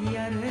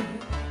iară,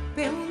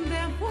 pe unde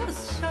am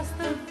fost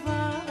și-astă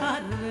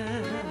vară,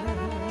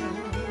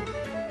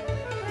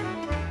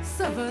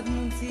 să văd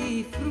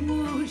munții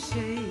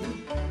frumușei,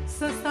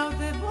 să stau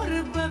de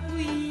vorbă cu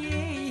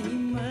ei,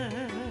 mă.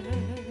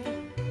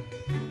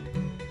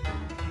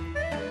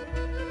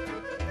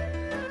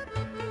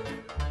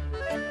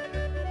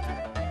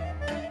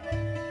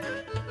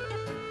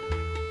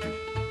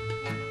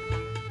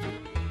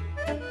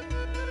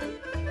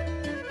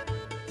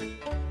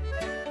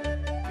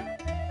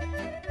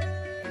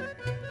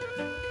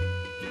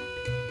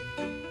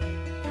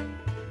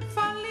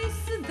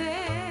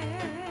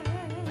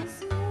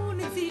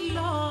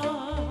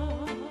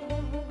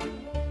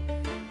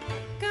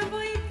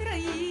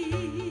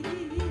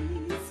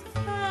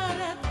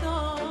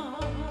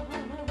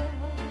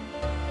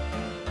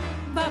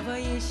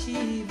 Și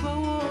vă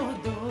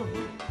odor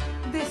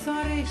de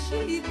soare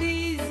și de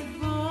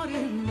izvor,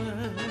 mă,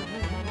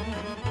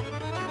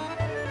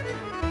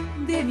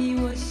 de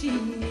miori și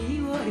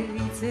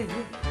miorițe,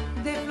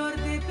 de flori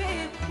de pe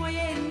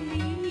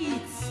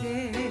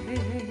poienițe.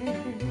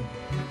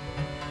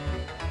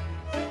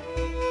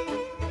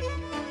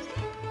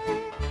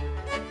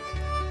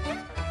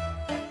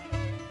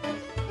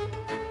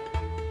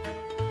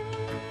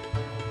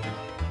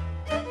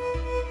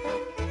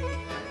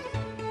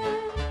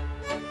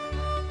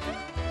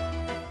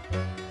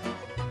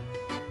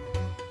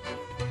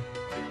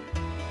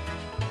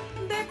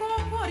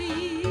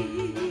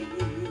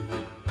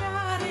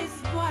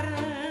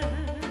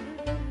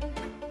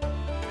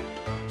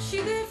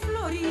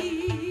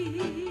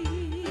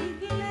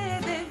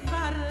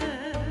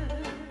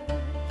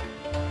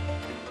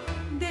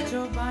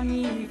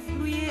 Ciobanii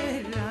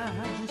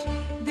fluierași,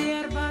 de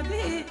iarba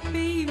de pe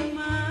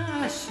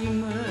imași,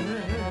 mă,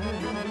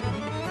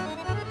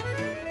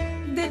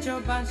 de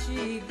ciobani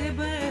și de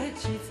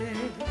băcițe,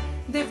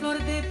 de flori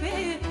de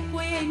pe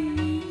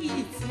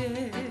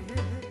poienițe.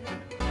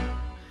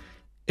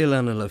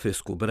 Elena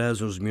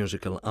Lefescu-Brazu's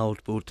musical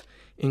output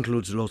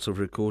includes lots of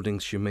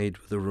recordings she made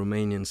with the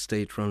Romanian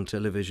state-run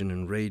television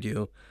and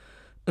radio,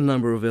 a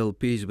number of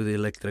LPs with the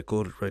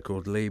Electracord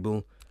record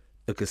label,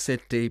 a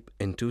cassette tape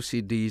and 2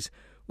 CDs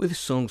with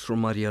songs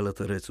from Mariela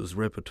Tărețu's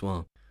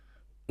repertoire.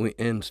 We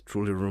end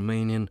Truly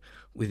Romanian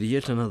with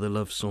yet another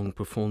love song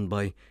performed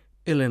by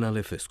Elena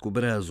Lefescu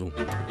Breazu.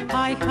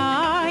 Hai,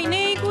 hai,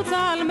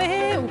 neicuța al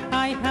meu,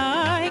 hai,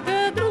 hai,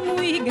 că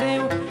drumul-i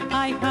greu.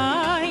 Hai,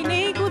 hai,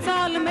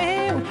 neicuța al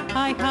meu,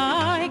 hai,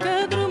 hai,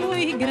 că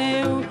drumul-i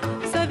greu.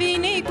 Să vii,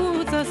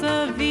 neicuță,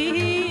 să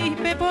vii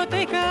pe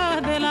poteca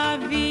de la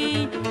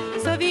vii.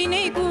 Să vii,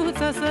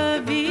 neicuță,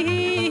 să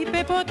vii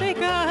pe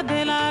poteca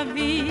de la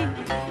vii.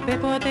 Pe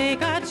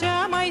poteca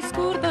cea mai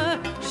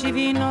scurtă și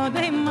vino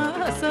de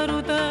mă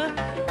sărută.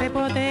 Pe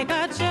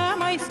poteca cea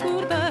mai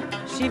scurtă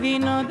și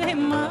vino de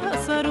mă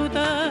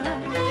sărută.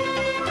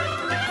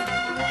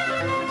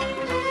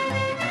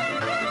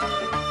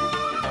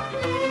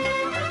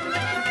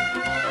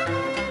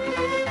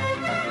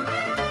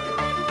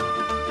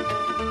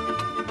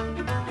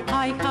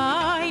 Hai,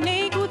 hai,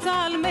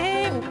 neicuța al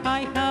meu,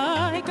 hai,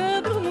 hai,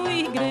 că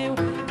drumul-i greu.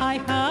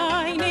 Hai,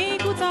 hai,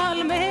 neicuța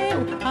al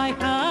meu, hai,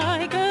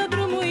 hai, că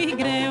drumul-i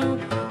greu.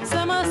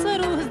 Să mă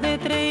săruți de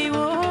 3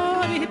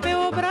 ori pe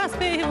obraz,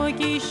 pe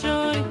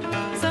ochișori.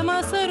 Să mă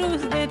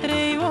săruți de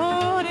 3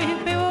 ori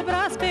pe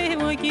obraz, pe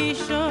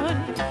ochișori.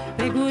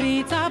 Pe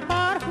gurița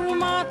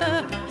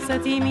parfumată să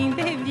ții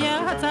minte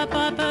viața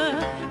toată.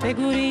 Pe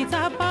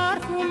gurița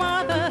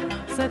parfumată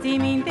să ții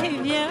minte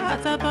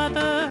viața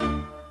toată.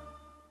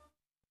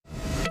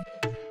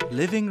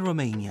 Living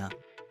Romania.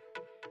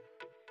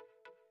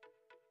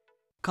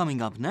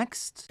 Coming up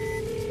next,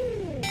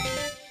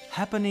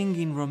 happening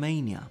in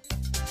Romania.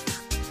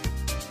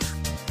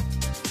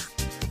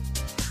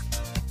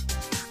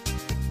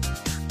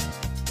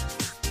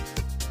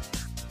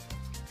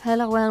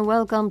 Hello and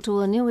welcome to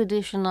a new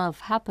edition of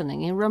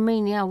Happening in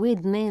Romania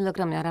with me,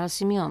 Lăcrămioara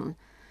Simion.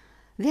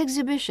 The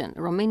exhibition,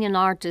 Romanian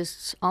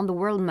Artists on the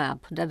World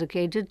Map,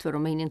 dedicated to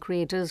Romanian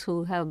creators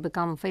who have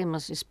become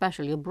famous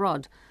especially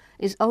abroad,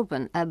 is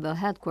open at the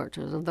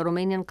headquarters of the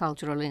Romanian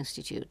Cultural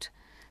Institute.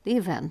 The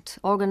event,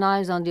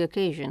 organized on the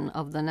occasion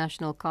of the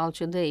National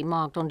Culture Day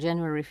marked on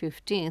January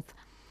 15th,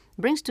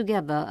 brings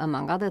together,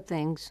 among other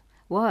things,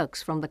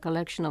 works from the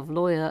collection of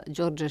lawyer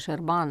George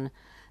Șerban,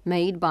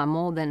 made by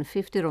more than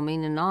 50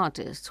 Romanian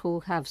artists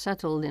who have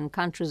settled in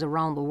countries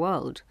around the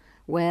world,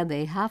 where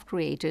they have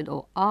created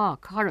or are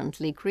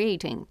currently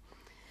creating.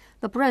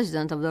 The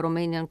president of the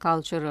Romanian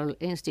Cultural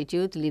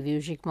Institute, Liviu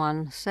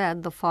Jicman,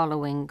 said the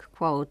following,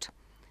 quote,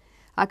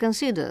 I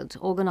considered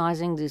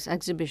organizing this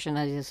exhibition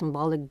as a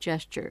symbolic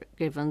gesture,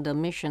 given the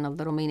mission of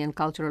the Romanian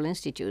Cultural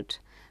Institute,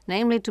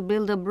 namely to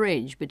build a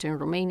bridge between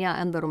Romania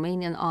and the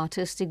Romanian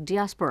artistic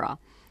diaspora,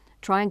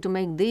 trying to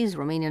make these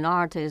Romanian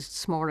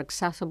artists more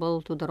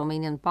accessible to the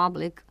Romanian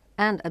public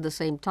and, at the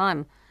same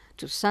time,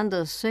 to send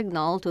a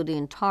signal to the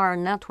entire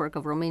network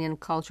of Romanian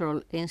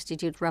Cultural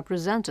Institute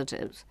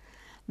representatives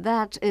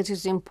that it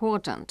is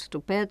important to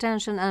pay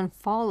attention and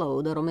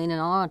follow the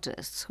Romanian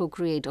artists who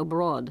create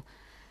abroad,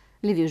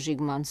 Liviu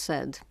Jicman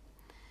said.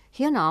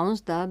 He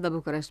announced that the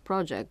Bucharest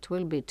project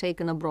will be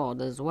taken abroad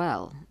as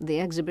well. The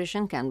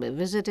exhibition can be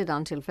visited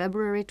until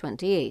February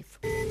 28th.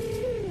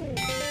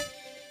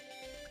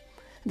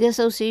 The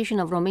Association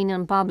of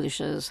Romanian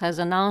Publishers has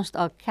announced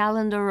a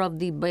calendar of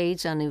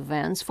debates and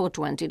events for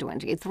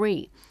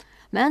 2023,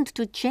 meant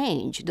to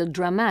change the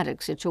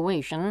dramatic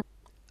situation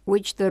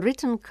which the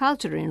written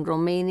culture in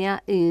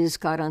Romania is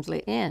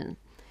currently in.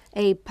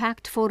 A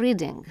Pact for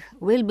Reading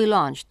will be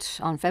launched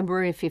on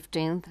February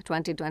 15,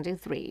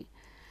 2023.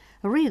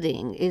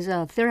 Reading is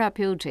a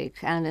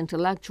therapeutic and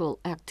intellectual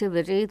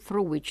activity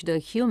through which the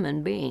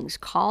human beings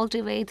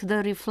cultivate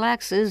the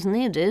reflexes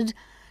needed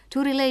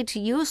to relate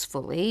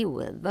usefully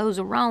with those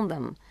around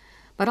them,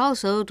 but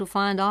also to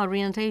find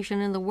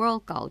orientation in the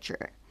world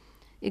culture.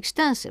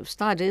 Extensive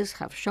studies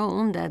have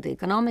shown that the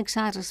economic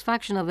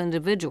satisfaction of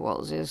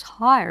individuals is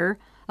higher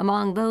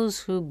among those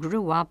who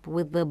grew up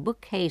with the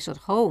bookcase at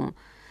home,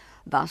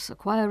 thus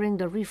acquiring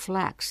the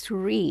reflex to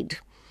read.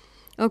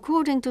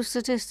 According to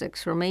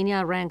statistics,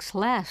 Romania ranks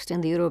last in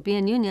the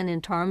European Union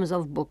in terms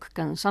of book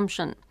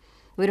consumption,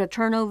 with a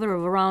turnover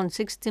of around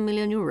 60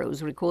 million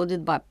euros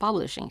recorded by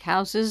publishing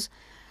houses.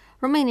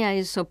 Romania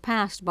is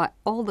surpassed by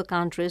all the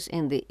countries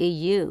in the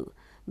EU,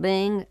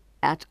 being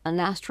at an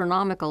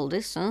astronomical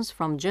distance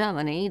from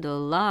Germany, the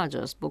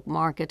largest book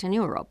market in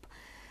Europe,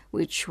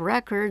 which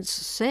records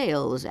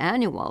sales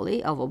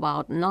annually of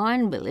about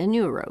 9 billion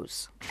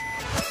euros.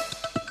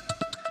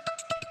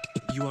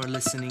 You are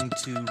listening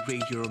to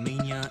Radio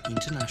Romania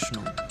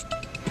International.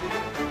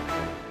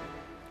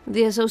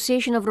 The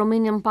Association of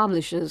Romanian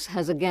Publishers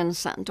has again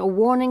sent a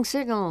warning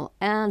signal,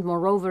 and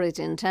moreover it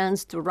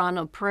intends to run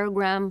a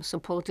program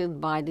supported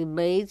by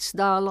debates,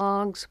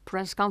 dialogues,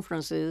 press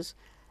conferences,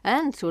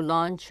 and to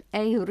launch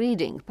a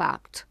reading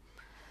pact.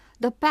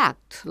 The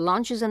pact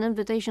launches an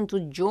invitation to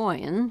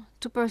join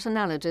to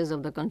personalities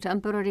of the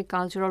contemporary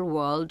cultural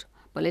world,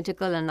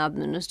 political and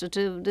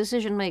administrative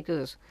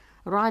decision-makers,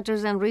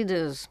 writers and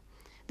readers,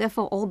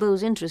 therefore all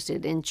those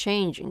interested in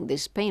changing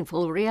this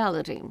painful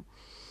reality.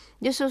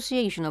 The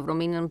Association of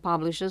Romanian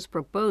Publishers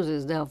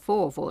proposes,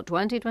 therefore, for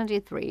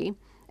 2023,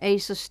 a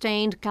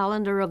sustained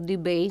calendar of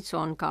debates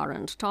on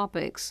current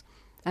topics,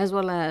 as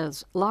well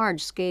as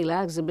large-scale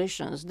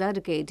exhibitions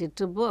dedicated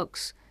to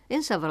books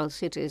in several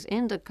cities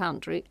in the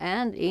country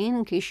and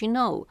in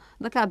Chișinău,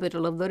 the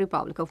capital of the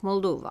Republic of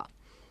Moldova.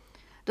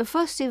 The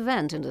first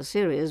event in the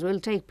series will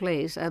take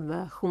place at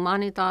the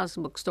Humanitas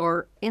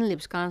bookstore in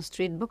Lipscan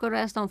Street,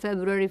 Bucharest on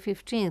February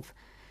 15th,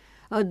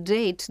 a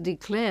date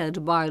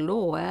declared by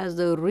law as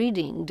the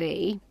Reading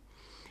Day,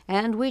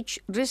 and which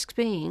risks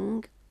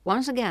being,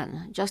 once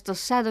again, just a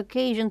sad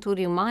occasion to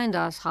remind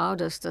us how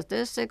the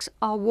statistics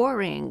are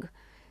worrying,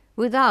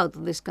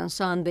 without this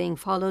concern being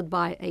followed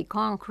by a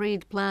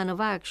concrete plan of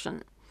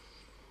action.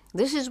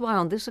 This is why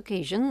on this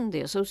occasion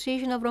the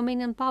Association of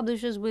Romanian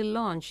Publishers will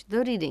launch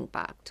the Reading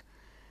Pact.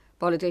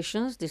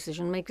 Politicians,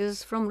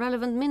 decision-makers from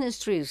relevant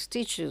ministries,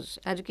 teachers,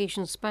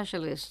 education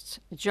specialists,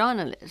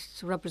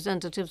 journalists,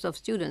 representatives of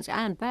students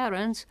and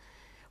parents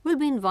will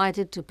be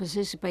invited to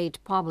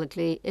participate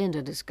publicly in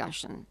the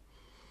discussion.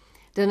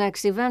 The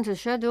next event is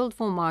scheduled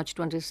for March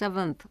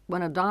 27th,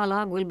 when a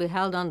dialogue will be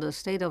held on the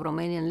state of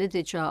Romanian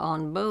literature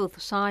on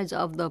both sides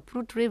of the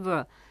Prut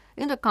River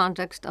in the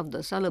context of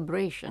the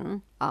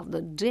celebration of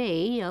the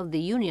Day of the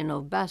Union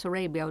of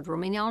Bessarabia with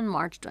Romania on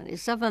March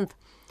 27th,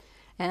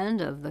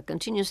 and of the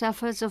continuous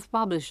efforts of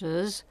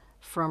publishers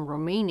from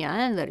Romania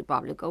and the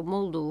Republic of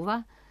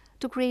Moldova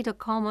to create a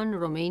common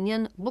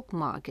Romanian book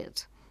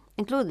market,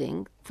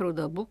 including through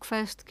the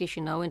Bookfest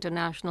Chișinău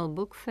International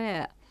Book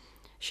Fair,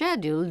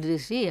 scheduled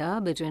this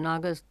year between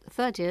August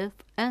 30th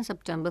and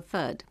September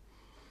 3rd.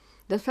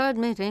 The third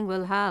meeting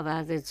will have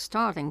as its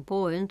starting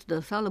point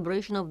the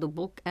celebration of the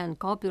Book and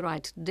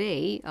Copyright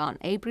Day on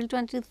April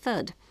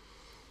 23rd,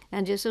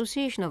 and the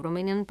Association of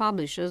Romanian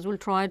Publishers will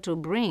try to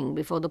bring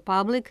before the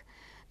public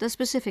the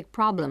specific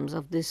problems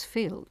of this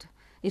field,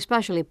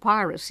 especially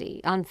piracy,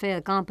 unfair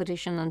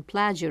competition, and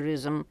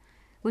plagiarism,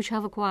 which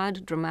have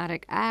acquired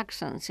dramatic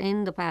accents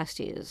in the past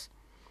years.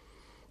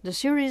 The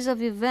series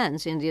of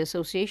events in the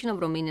Association of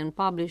Romanian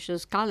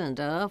Publishers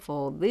calendar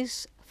for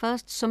this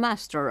first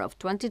semester of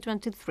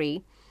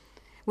 2023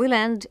 will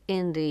end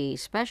in the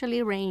specially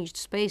arranged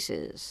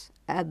spaces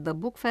at the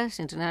Bookfest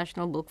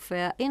International Book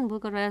Fair in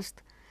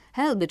Bucharest,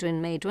 held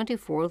between May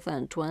 24th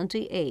and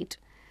 28th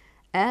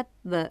at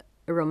the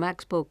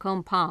Romexpo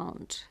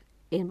compound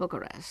in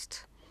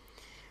Bucharest.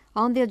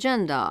 On the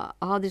agenda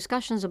are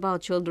discussions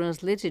about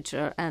children's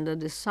literature and the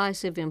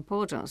decisive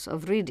importance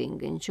of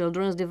reading in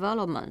children's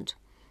development,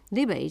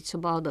 debates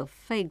about the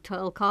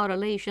fatal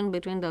correlation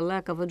between the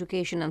lack of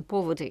education and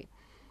poverty,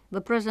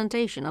 the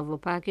presentation of a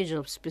package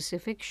of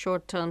specific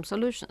short-term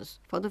solutions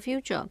for the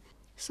future,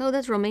 so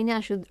that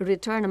Romania should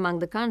return among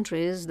the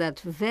countries that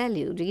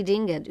value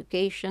reading,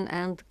 education,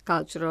 and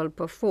cultural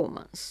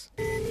performance.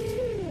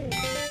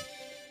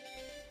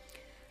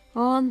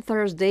 On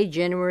Thursday,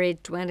 January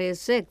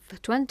 26,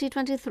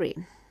 2023,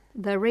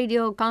 the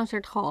Radio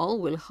Concert Hall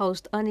will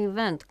host an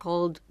event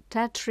called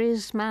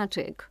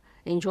Tetrismatic,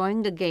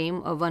 enjoying the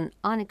game of an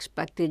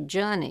unexpected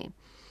journey,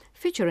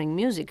 featuring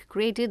music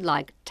created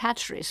like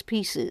Tetris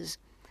pieces.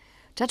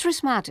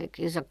 Tetrismatic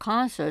is a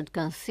concert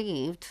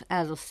conceived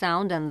as a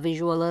sound and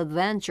visual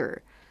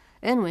adventure,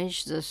 in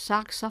which the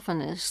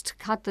saxophonist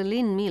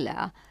Cătălin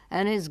Milea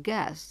and his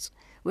guests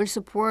will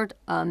support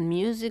a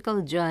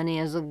musical journey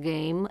as a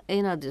game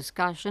in a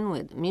discussion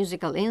with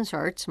musical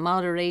inserts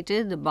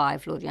moderated by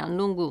Florian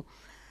Lungu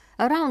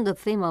around the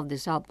theme of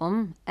this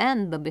album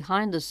and the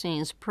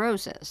behind-the-scenes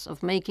process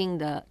of making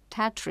the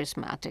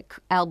Tetrismatic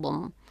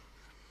album.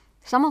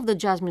 Some of the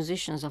jazz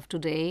musicians of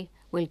today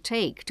will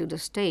take to the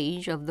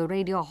stage of the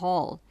Radio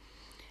Hall.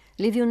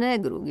 Liviu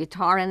Negru,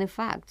 guitar and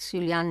effects,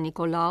 Iulian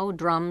Nicolau,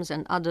 drums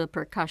and other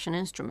percussion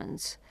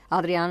instruments,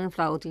 Adrian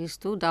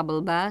Flautistu,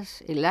 double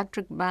bass,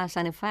 electric bass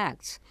and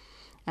effects,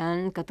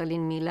 and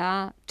Cătălin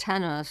Milea,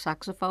 tenor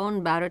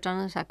saxophone,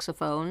 baritone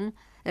saxophone,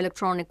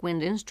 electronic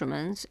wind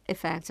instruments,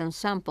 effects and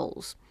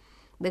samples.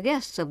 The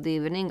guests of the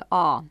evening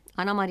are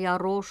Ana Maria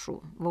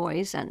Roșu,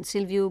 voice, and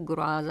Silviu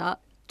Groaza,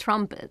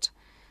 trumpet.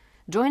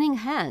 Joining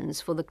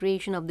hands for the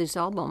creation of this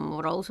album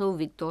were also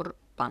Victor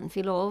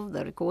Panfilov,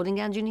 the recording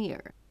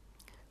engineer,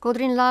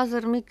 Codrin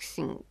Lazar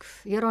mixing,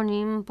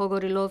 Ieronim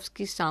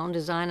Pogorilovski sound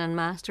design and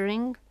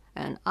mastering,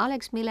 and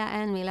Alex Milea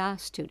and Milea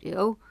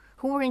Studio,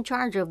 who were in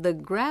charge of the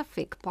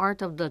graphic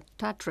part of the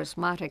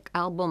Tetrismatic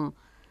album,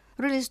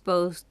 released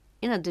both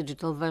in a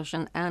digital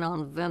version and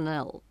on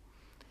vinyl.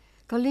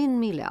 Călin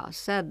Milea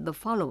said the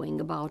following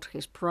about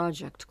his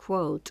project,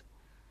 quote,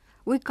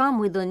 "We come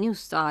with a new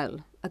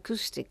style,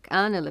 acoustic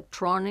and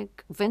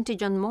electronic,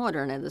 vintage and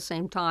modern at the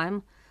same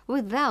time,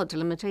 without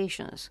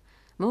limitations,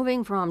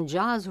 moving from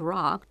jazz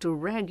rock to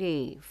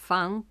reggae,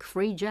 funk,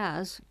 free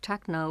jazz,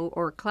 techno,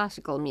 or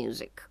classical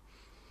music.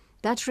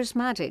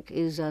 Tetrismatic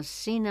is a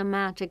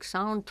cinematic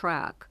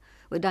soundtrack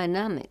with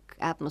dynamic,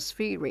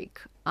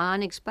 atmospheric,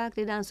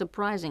 unexpected and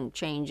surprising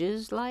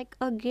changes like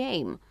a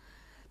game.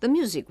 The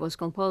music was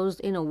composed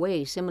in a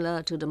way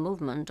similar to the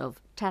movement of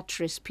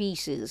Tetris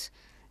pieces.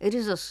 It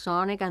is a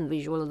sonic and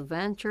visual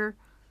adventure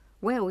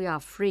where we are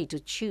free to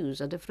choose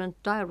a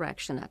different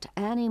direction at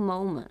any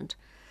moment."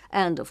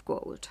 End of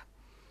quote.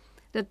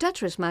 The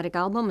Tetrismatic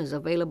album is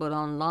available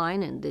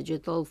online in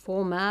digital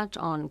format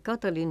on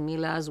Cătălin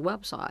Mila's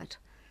website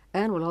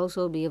and will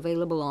also be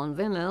available on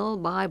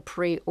vinyl by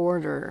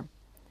pre-order.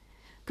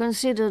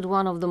 Considered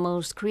one of the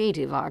most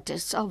creative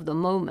artists of the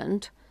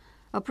moment,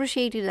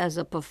 appreciated as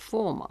a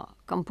performer,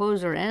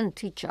 composer and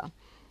teacher,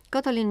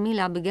 Cătălin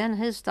Mila began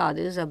his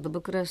studies at the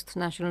Bucharest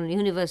National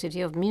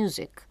University of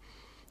Music,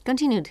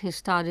 continued his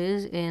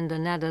studies in the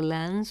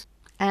Netherlands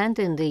and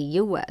in the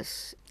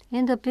US.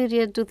 In the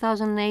period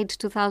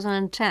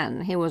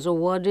 2008-2010, he was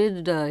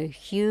awarded the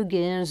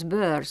Huygens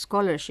Böhr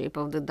Scholarship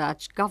of the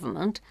Dutch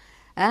government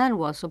and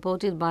was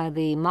supported by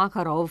the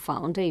Makarov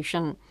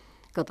Foundation.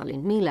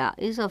 Cătălin Mila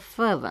is a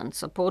fervent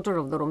supporter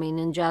of the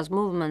Romanian jazz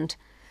movement,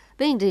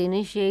 being the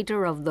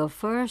initiator of the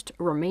first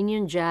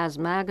Romanian jazz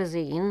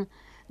magazine,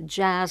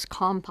 Jazz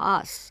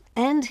Compass,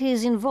 and he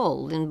is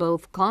involved in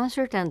both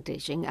concert and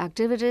teaching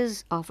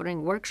activities,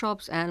 offering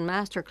workshops and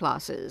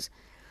masterclasses.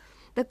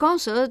 The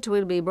concert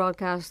will be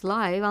broadcast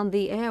live on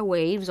the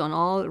airwaves on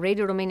all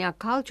Radio Romania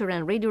Culture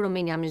and Radio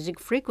Romania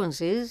Music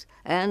frequencies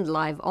and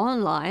live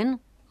online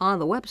on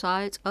the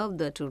websites of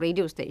the two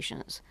radio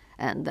stations.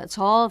 And that's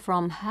all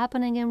from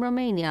Happening in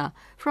Romania.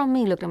 From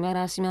me,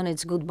 Lucrămioara Simeon,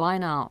 it's goodbye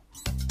now.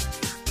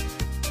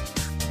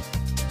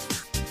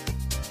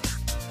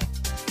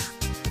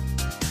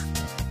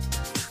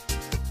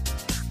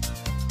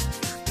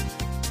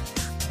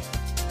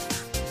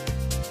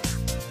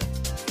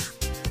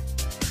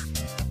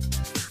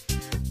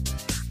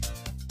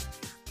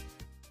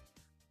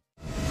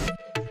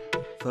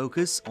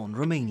 Focus on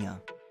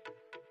Romania.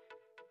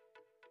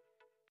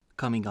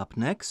 Coming up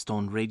next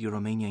on Radio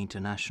Romania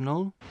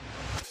International,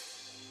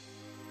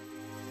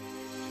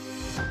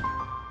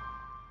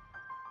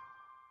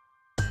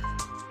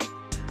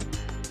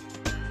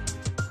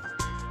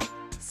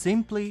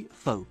 Simply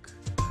Folk.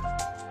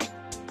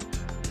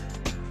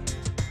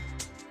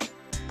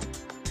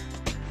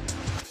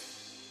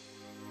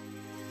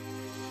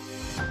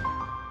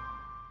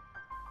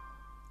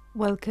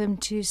 Welcome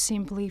to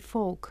Simply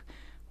Folk.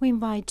 We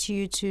invite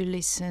you to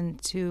listen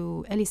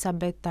to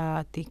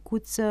Elisabeta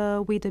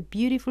Ticuță with a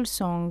beautiful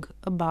song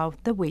about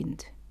the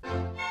wind.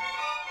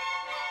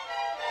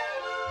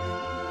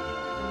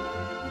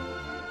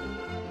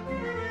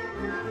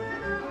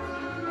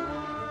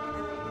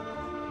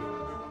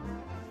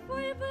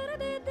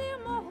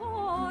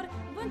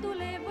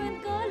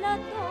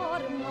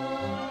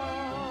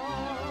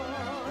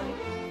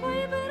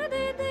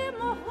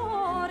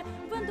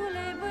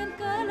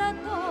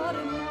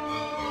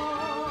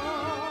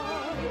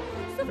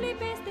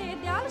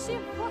 Și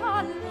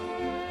vale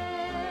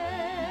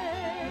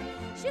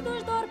și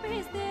duci dor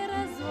peste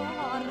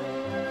răzoare,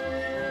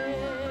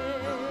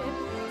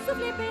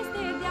 sufli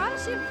peste deal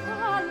și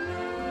vale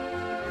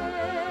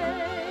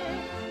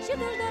și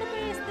duci dor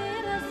peste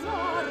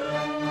răzoare.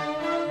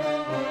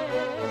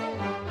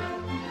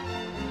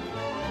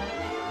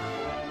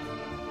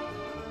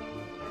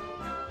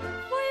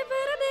 Voi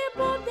verde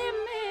bode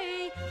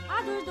mei,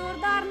 aduci dor,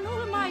 dar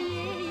nu-l mai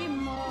iei,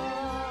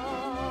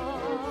 măi.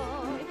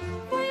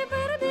 Voi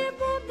verde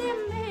bode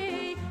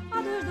mei,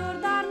 aduci dor,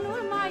 dar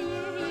nu-l mai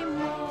iei,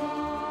 măi.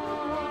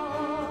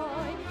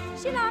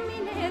 Și la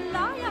mine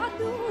l-ai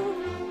adus,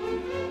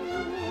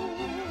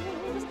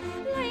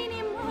 la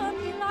inimă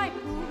mi l-ai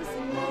pus,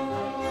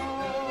 măi.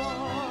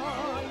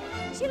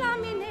 Și la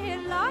mine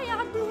l-ai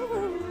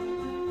adus,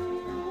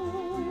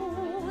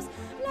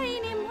 la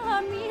inimă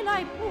mi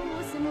l-ai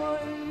pus,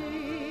 măi.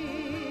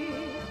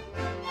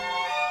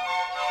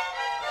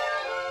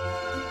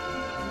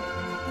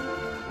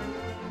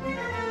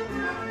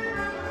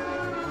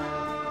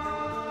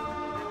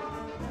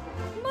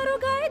 Mă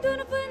rugai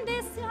de-un vânt de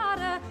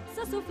seară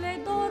să sufle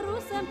dorul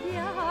să-mi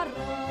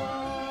piară.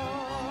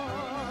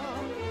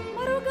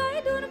 Mă rugai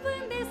de-un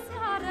vânt de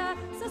seară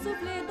să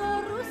sufle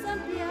dorul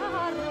să-mi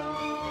piară.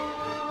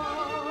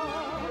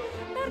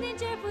 Dar din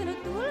ce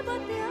vântul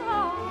bătea,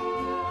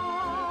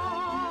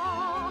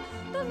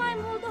 tot mai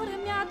mult dor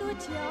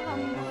mi-aducea,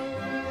 măi.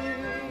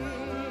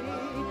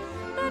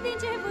 Dar din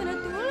ce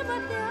vântul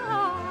bătea,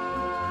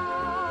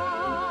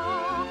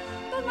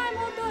 tot mai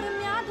mult dor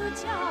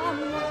mi-aducea,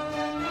 măi.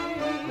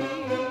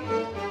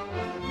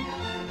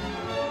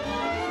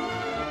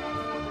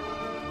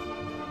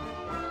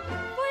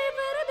 Voi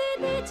verde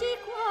de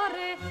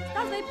cicoare,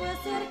 stați voi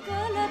păsări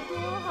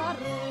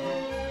călătoare.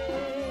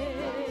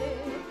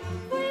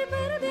 Voi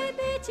verde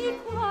de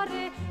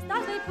cicoare,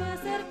 stați voi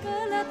păsări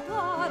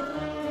călătoare.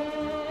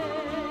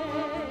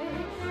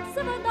 Să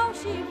vă dau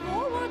și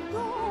vouă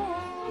dor.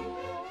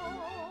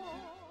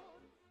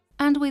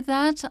 And with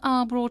that,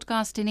 our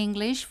broadcast in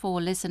English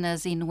for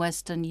listeners in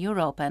Western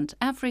Europe and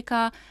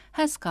Africa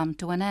has come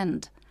to an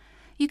end.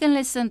 You can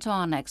listen to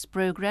our next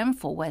program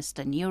for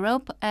Western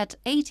Europe at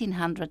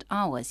 1800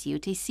 hours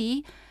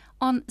UTC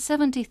on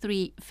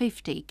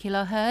 7350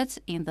 kHz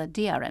in the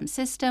DRM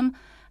system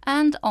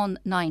and on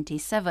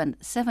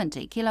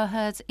 9770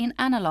 kHz in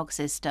analog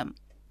system.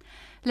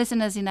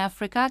 Listeners in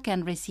Africa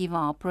can receive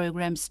our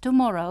programs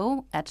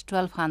tomorrow at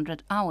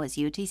 1200 hours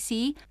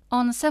UTC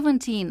on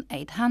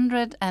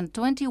 17,800 and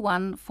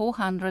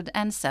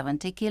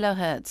 21,470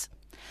 kHz.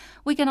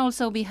 We can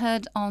also be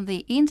heard on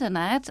the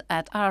internet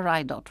at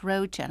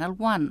rri.ro channel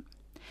 1.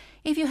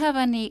 If you have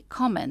any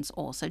comments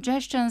or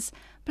suggestions,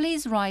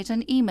 please write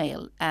an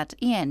email at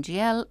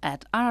engl@rri.ro.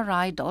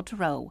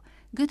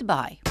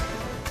 Goodbye.